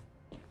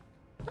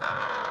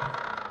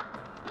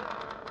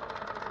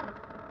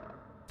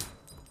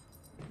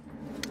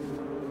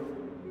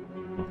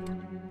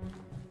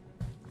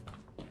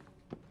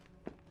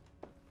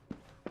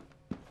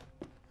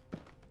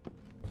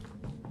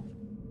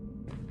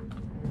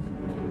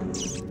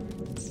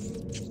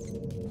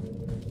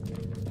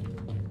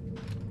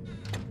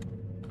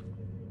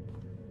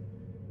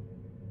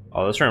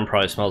 Oh, this room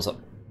probably smells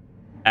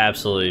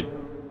absolutely,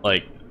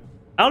 like,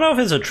 I don't know if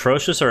it's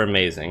atrocious or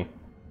amazing.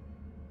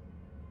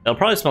 It'll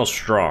probably smell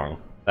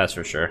strong, that's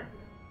for sure.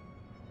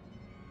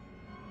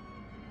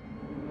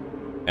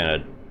 And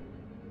a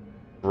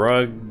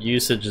drug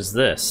usage is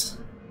this?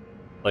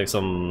 Like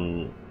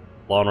some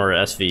Law & Order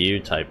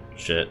SVU type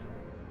shit.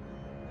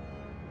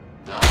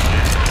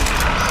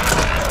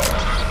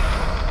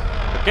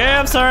 Okay,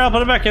 I'm sorry, I'll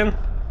put it back in.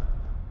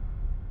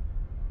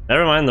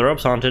 Never mind, the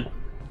rope's haunted.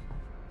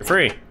 You're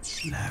free.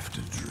 Left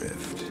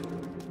adrift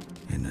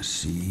in a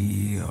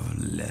sea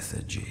of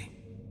lethargy.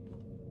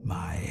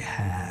 My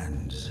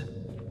hands,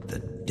 the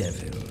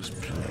devil's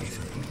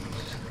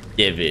playthings.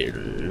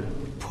 Devil.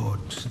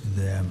 Put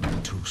them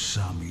to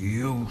some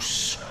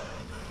use.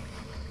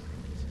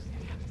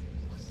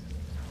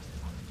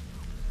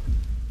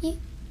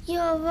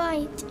 You're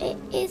right. It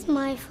is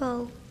my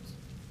fault.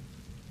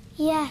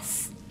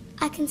 Yes,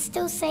 I can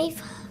still save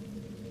her.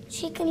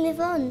 She can live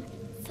on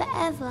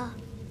forever.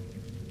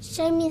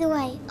 Show me the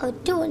way. I'll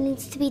do what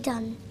needs to be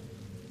done.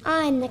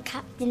 I'm the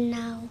captain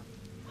now.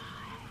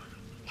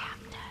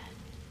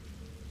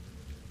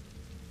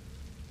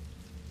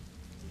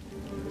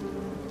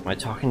 Am I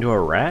talking to a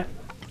rat?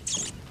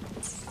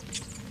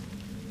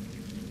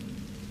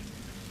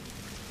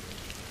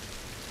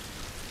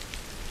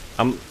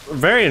 I'm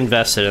very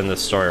invested in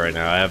this story right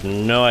now. I have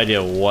no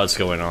idea what's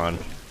going on. I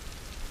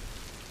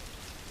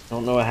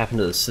don't know what happened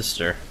to the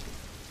sister.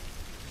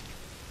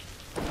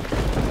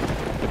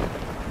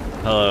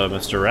 Hello,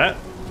 Mr. Rat.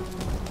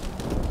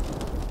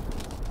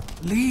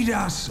 Lead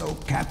us, O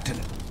Captain.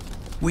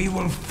 We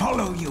will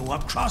follow you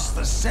across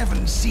the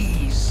 7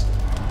 seas.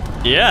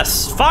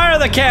 Yes! Fire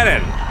the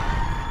cannon!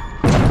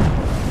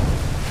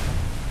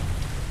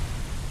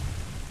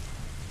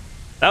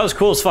 That was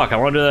cool as fuck. I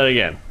want to do that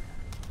again.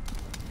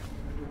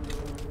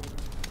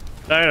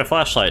 I got a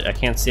flashlight. I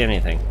can't see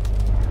anything.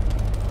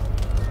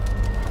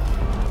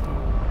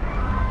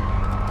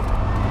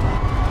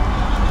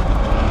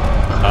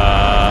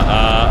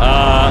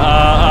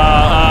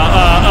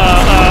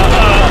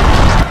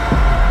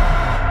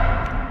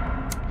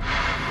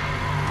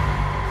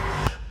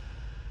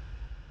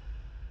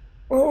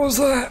 What was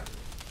that?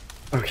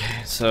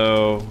 Okay,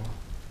 so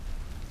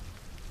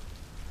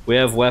we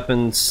have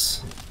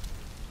weapons.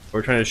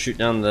 We're trying to shoot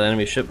down the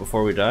enemy ship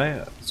before we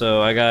die.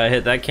 So I gotta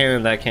hit that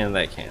cannon, that cannon,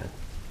 that cannon.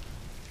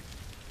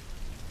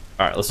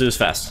 Alright, let's do this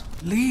fast.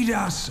 Lead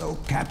us, O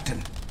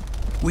Captain.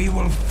 We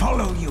will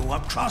follow you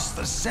across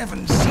the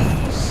 7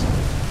 seas.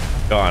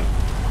 Go on.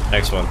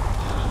 Next one.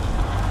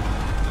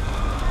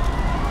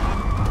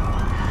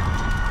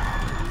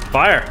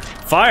 Fire!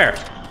 Fire!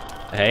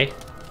 Hey,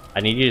 I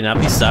need you to not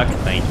be stuck.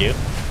 Thank you.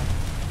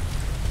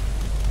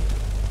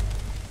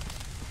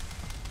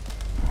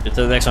 Get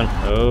to the next one.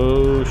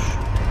 Oh,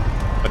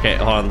 okay,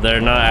 hold on.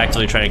 They're not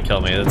actually trying to kill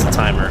me. It's a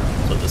timer.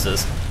 That's what this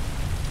is.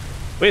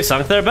 We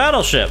sunk their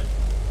battleship.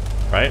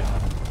 Right?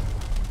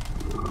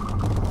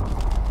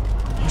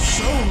 The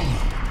soul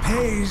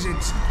pays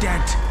its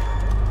debt.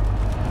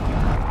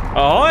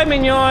 Ahoy,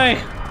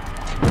 mignoy!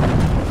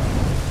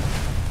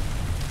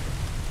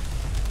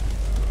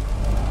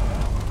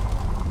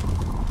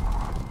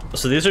 The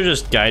so these are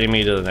just guiding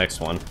me to the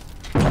next one.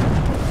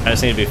 I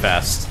just need to be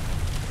fast.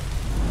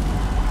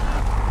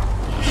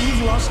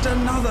 You've lost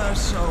another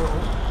soul.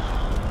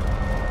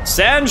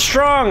 Stand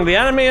strong! The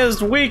enemy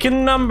is weak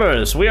in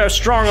numbers. We are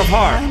strong of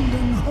heart.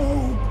 Abandon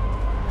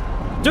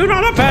hope. Do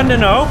not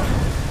abandon hope!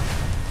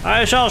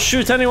 I shall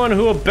shoot anyone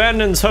who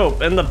abandons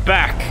hope in the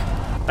back,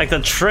 like the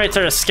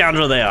traitorous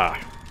scoundrel they are.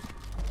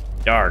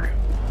 Yarg.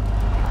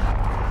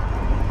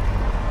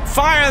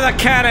 Fire the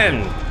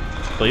cannon!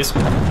 Please.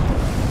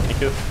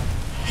 Thank you.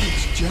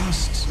 It's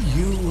just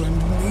you and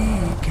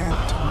me,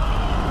 Captain.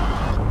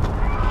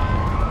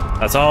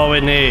 That's all we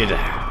need.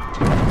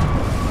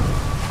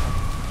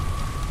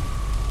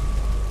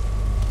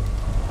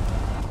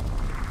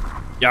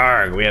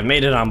 Yarg, we have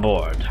made it on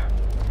board.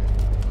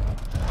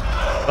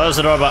 Close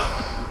the door, but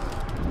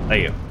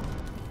thank you.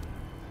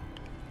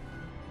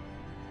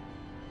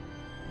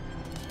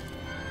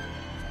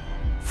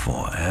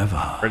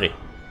 Forever. Pretty.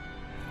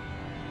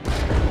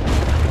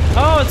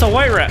 Oh, it's a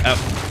white rat.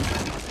 Oh.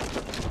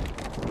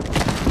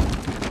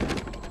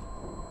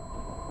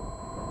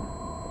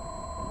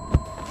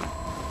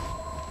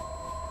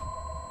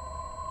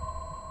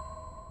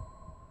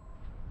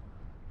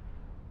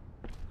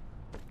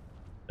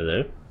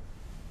 Hello?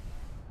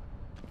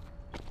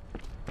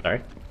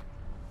 Sorry.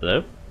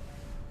 Hello?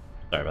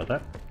 Sorry about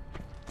that.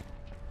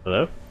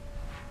 Hello?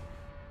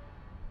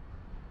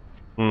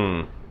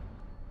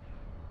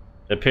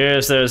 It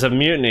appears there's a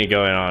mutiny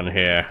going on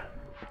here.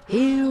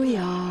 Here we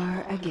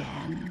are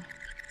again.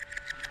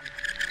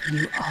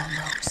 You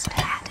almost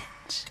had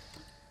it.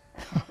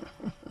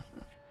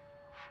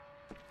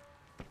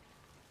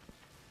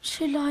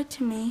 She lied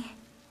to me.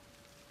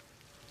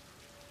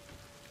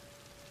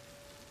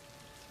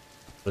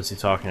 What's he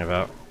talking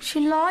about? She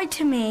lied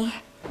to me.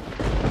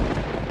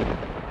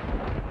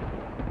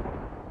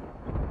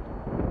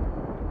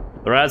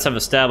 The rats have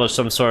established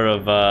some sort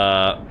of,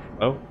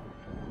 oh.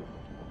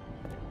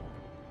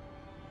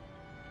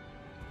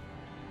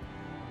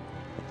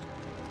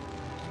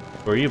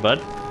 Who are you,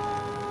 bud?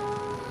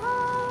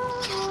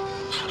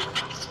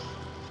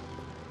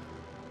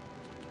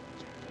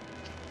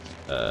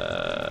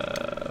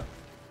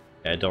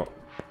 I don't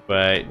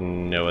quite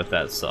know if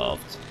that's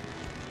solved.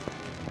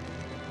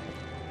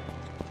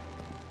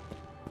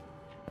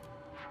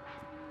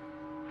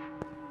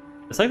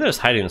 It's like there's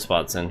hiding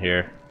spots in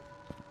here.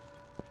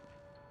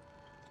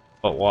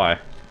 But why?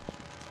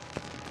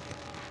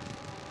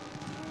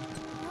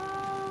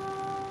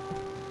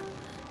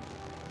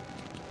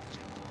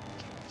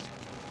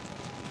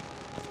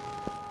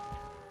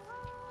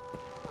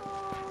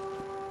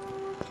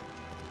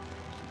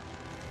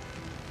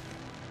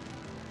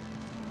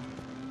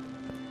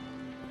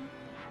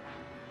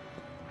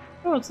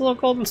 Oh, it's a little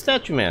golden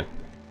statue man.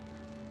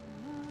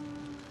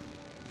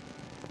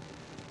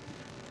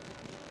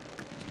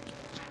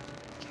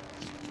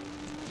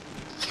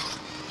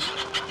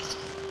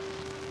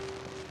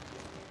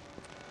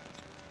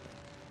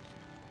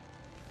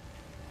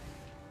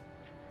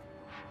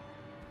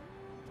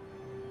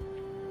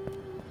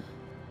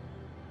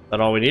 That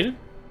all we needed?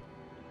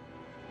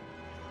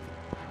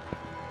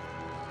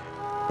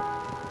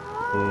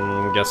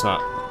 Guess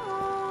not.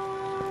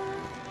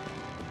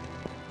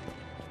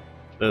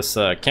 This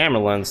camera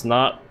lens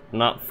not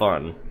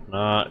fun.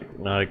 Not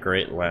a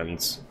great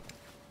lens.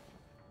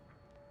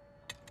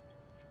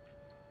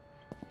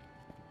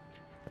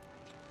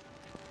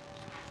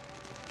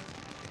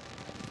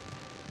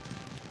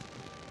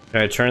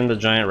 Can I turn the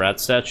giant rat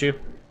statue?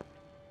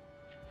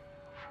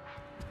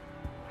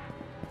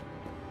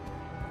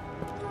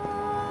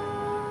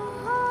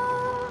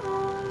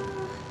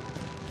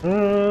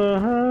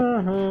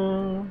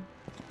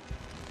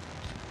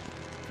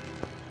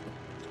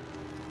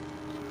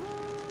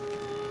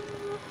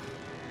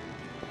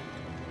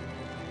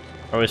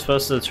 Are we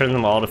supposed to turn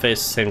them all to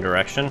face the same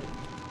direction?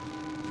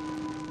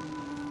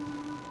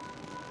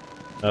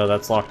 Oh,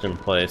 that's locked in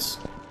place.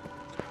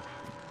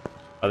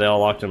 Are they all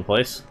locked in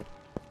place?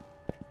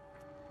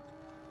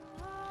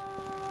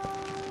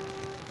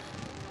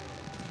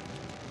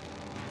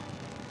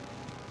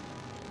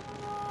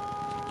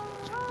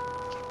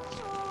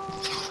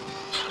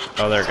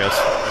 Oh, there it goes.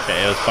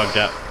 Okay, it was bugged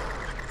out.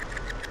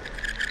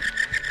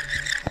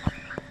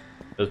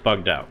 It was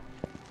bugged out.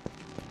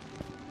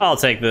 I'll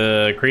take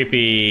the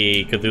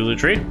creepy Cthulhu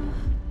tree.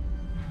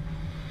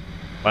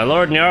 My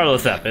Lord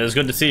Nyarlathotep, it is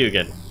good to see you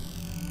again.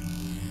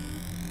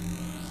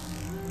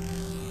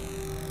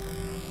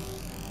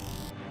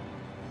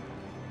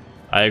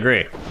 I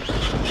agree.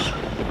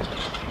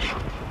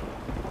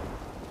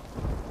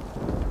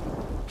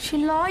 She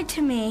lied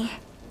to me.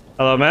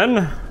 Hello,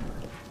 men.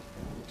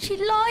 She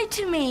lied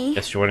to me.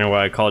 Guess you're wondering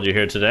why I called you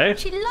here today?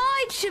 She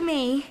lied to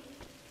me.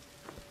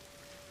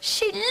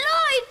 She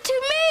lied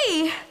to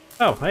me.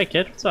 Oh, hey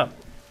kid, what's up?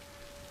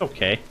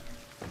 Okay.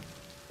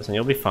 Listen,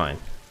 you'll be fine.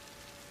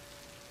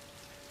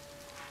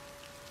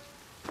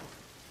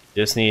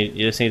 You just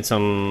need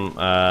some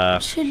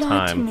She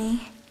lied to time.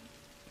 me.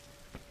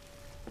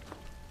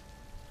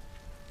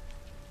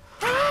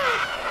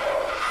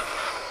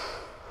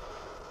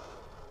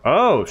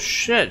 Oh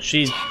shit,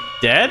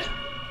 dead?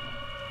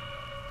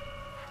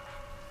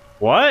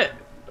 What?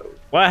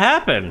 What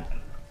happened?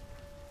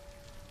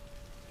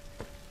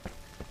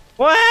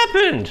 What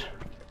happened?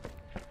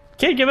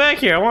 Kid, get back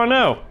here. I want to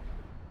know.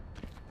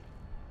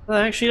 How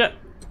the heck she died?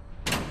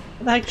 How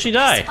the heck did she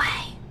die? This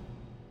way.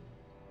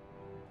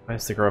 Why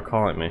is the girl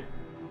calling me?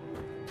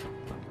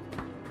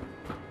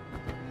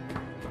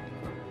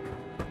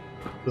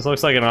 This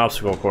looks like an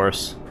obstacle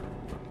course.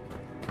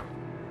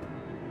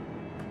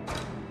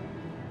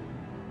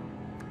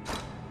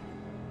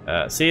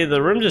 See,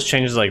 the room just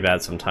changes like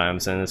that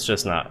sometimes, and it's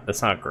just not,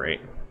 it's not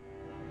great.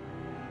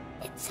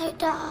 It's so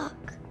dark.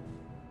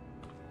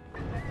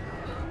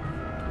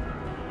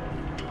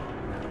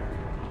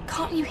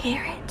 Can't you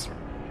hear it?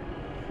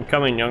 I'm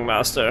coming, young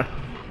master.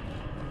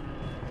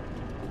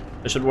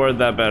 I should word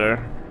that better.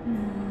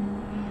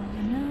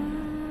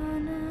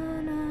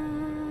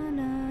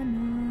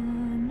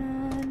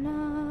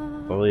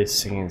 Lily's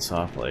singing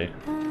softly.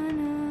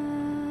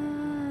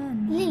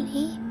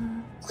 Lily,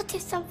 what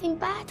if something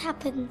bad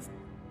happens?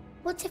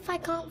 What if I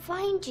can't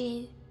find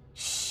you?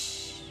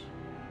 Shh.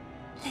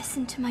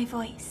 Listen to my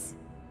voice.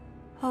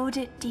 Hold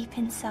it deep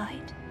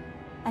inside,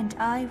 and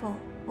I will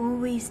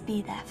always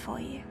be there for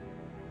you.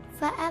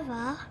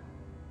 Forever?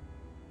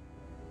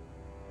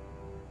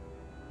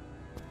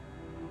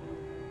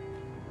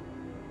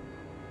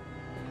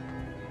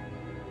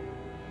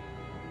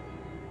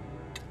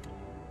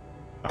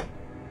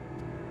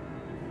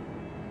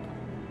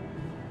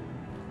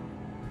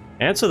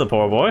 Answer the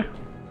poor boy.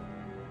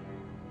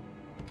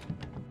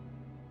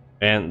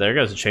 And there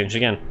goes the change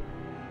again.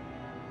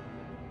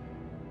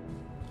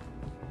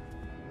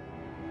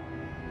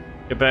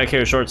 Get back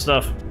here, short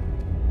stuff.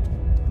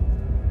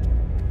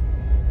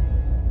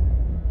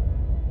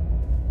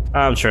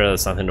 I'm sure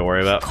that's nothing to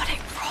worry about. Got it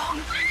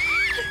wrong.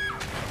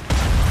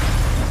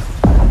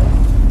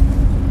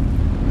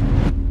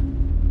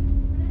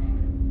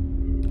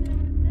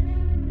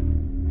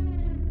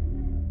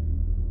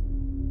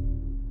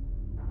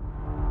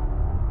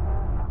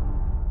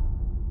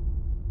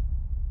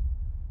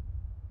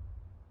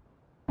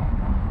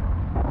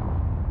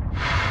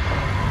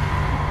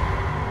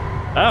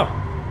 Oh.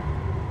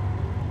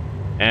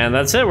 And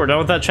that's it, we're done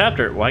with that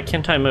chapter. Why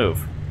can't I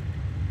move?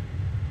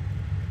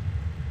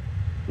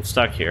 I'm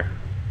stuck here.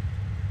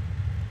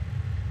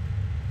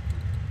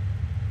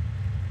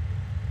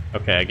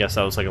 Okay, I guess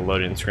that was like a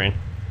loading screen.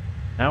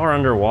 Now we're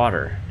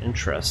underwater.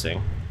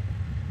 Interesting.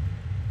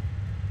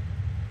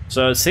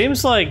 So it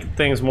seems like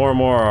things more and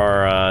more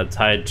are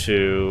tied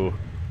to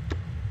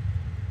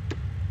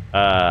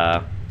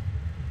the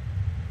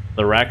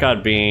rat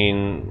god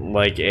being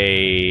like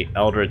a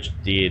eldritch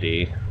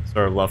deity,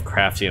 sort of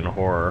Lovecraftian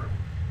horror.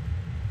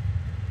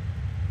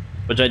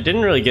 Which I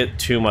didn't really get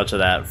too much of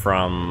that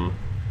from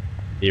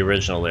the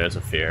original Layers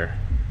of Fear.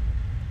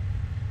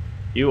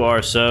 You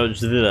are so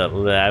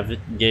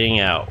getting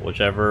out,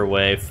 whichever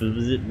way,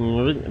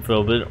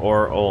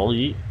 or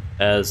all,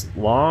 as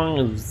long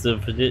as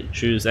you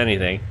choose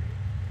anything,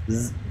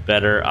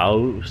 better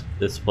out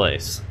this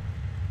place.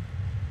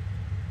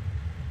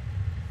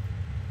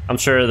 I'm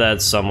sure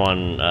that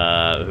someone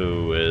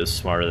who is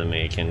smarter than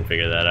me can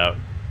figure that out.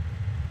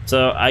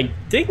 So I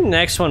think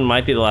next one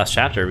might be the last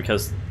chapter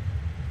because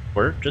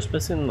we're just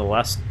missing the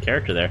last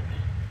character there.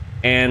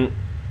 And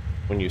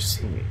when you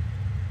see me,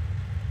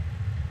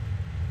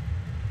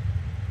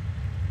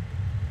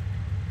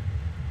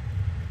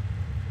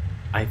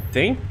 I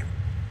think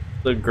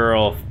the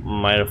girl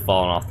might have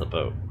fallen off the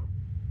boat.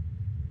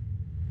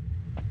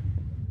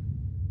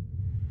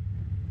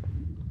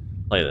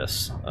 Play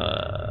this.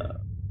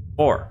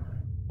 4.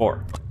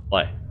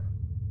 Play.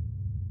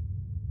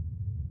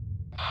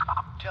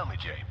 Tell me,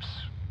 James,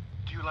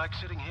 do you like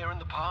sitting here in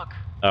the park?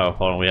 Oh,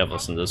 hold on, we have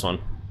listened to this one.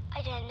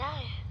 I don't know.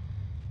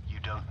 You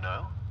don't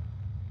know?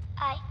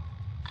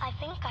 I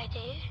think I do.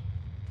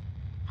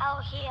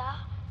 Out here,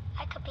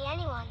 I could be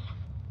anyone.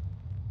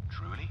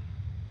 Truly?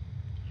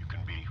 You can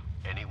be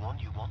anyone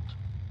you want?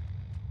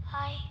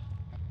 I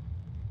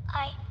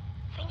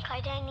think I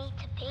don't need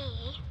to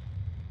be.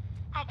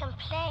 I can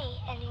play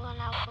anyone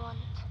I want.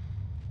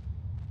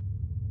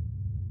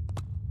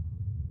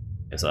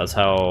 Okay, so that's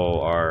how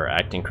our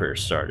acting career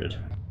started.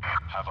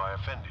 Have I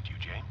offended you,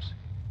 James?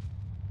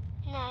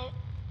 No,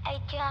 I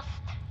just...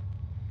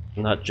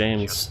 Not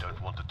James. Just don't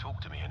want to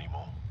talk to me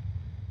anymore.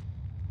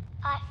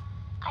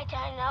 I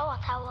don't know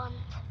what I want.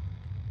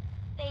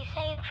 They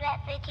say that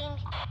the dreams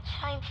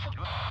shine for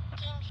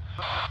dreams.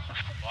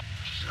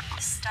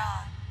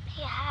 Star.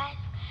 He has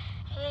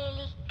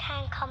really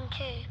can come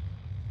true.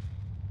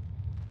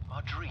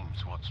 Are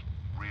dreams what's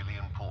really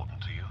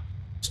important to you?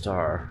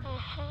 Star.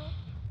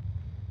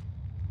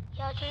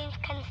 Your dreams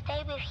can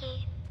stay with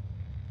you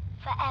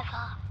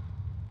forever.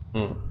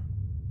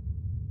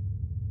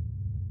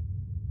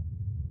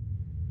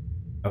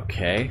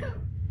 Okay.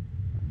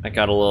 I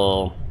got a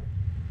little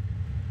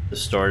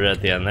distorted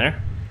at the end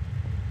there.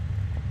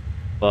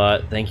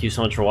 But thank you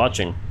so much for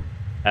watching.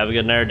 Have a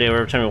good night or day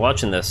whatever time you're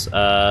watching this.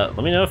 Let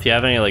me know if you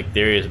have any like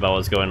theories about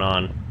what's going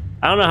on.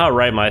 I don't know how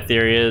right my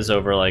theory is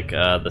over like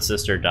the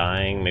sister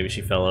dying. Maybe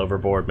she fell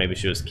overboard. Maybe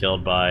she was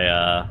killed by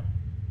a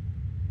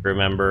crew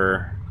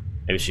member.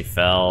 Maybe she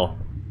fell.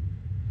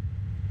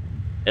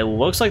 It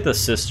looks like the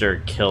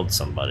sister killed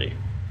somebody.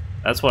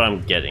 That's what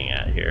I'm getting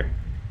at here.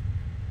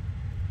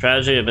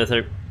 Tragedy of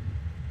mythic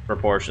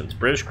proportions.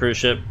 British cruise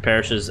ship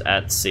perishes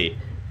at sea.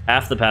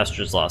 Half the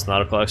passengers lost.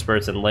 Nautical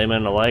experts and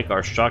laymen alike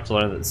are shocked to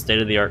learn that the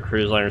state-of-the-art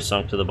cruise liner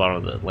sunk to the bottom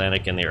of the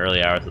Atlantic in the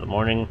early hours of the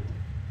morning.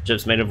 The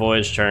ship's maiden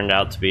voyage turned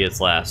out to be its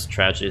last.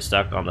 Tragedy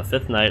struck on the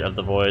 5th night of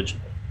the voyage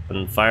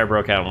when fire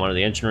broke out in one of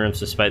the engine rooms.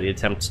 Despite the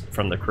attempts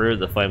from the crew,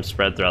 the flames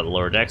spread throughout the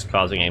lower decks,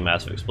 causing a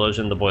massive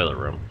explosion in the boiler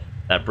room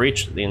that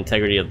breached the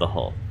integrity of the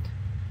hull.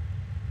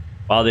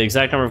 While the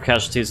exact number of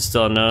casualties is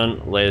still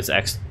unknown, latest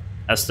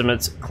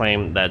estimates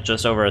claim that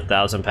just over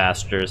 1,000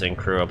 passengers and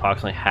crew,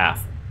 approximately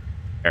half,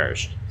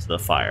 perished to the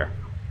fire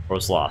or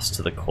was lost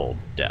to the cold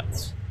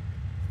depths.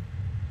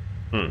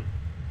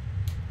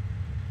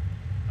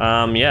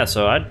 Yeah,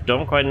 so I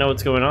don't quite know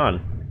what's going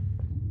on.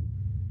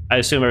 I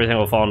assume everything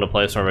will fall into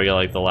place when we get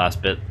like the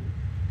last bit,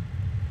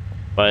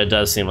 but it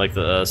does seem like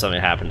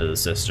something happened to the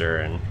sister,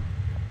 and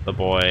the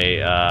boy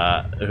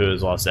who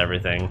has lost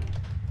everything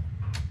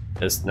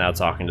is now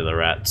talking to the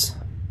rats.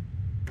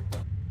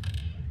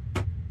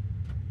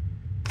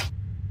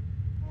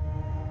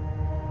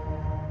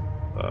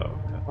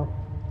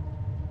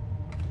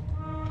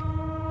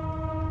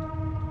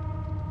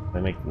 They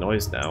make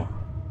noise now.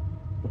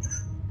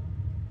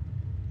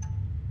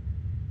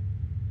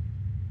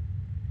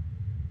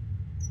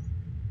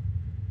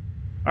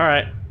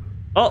 Alright.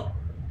 Well,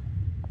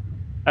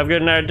 have a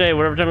good night or day,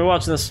 whatever time you're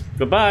watching this.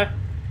 Goodbye.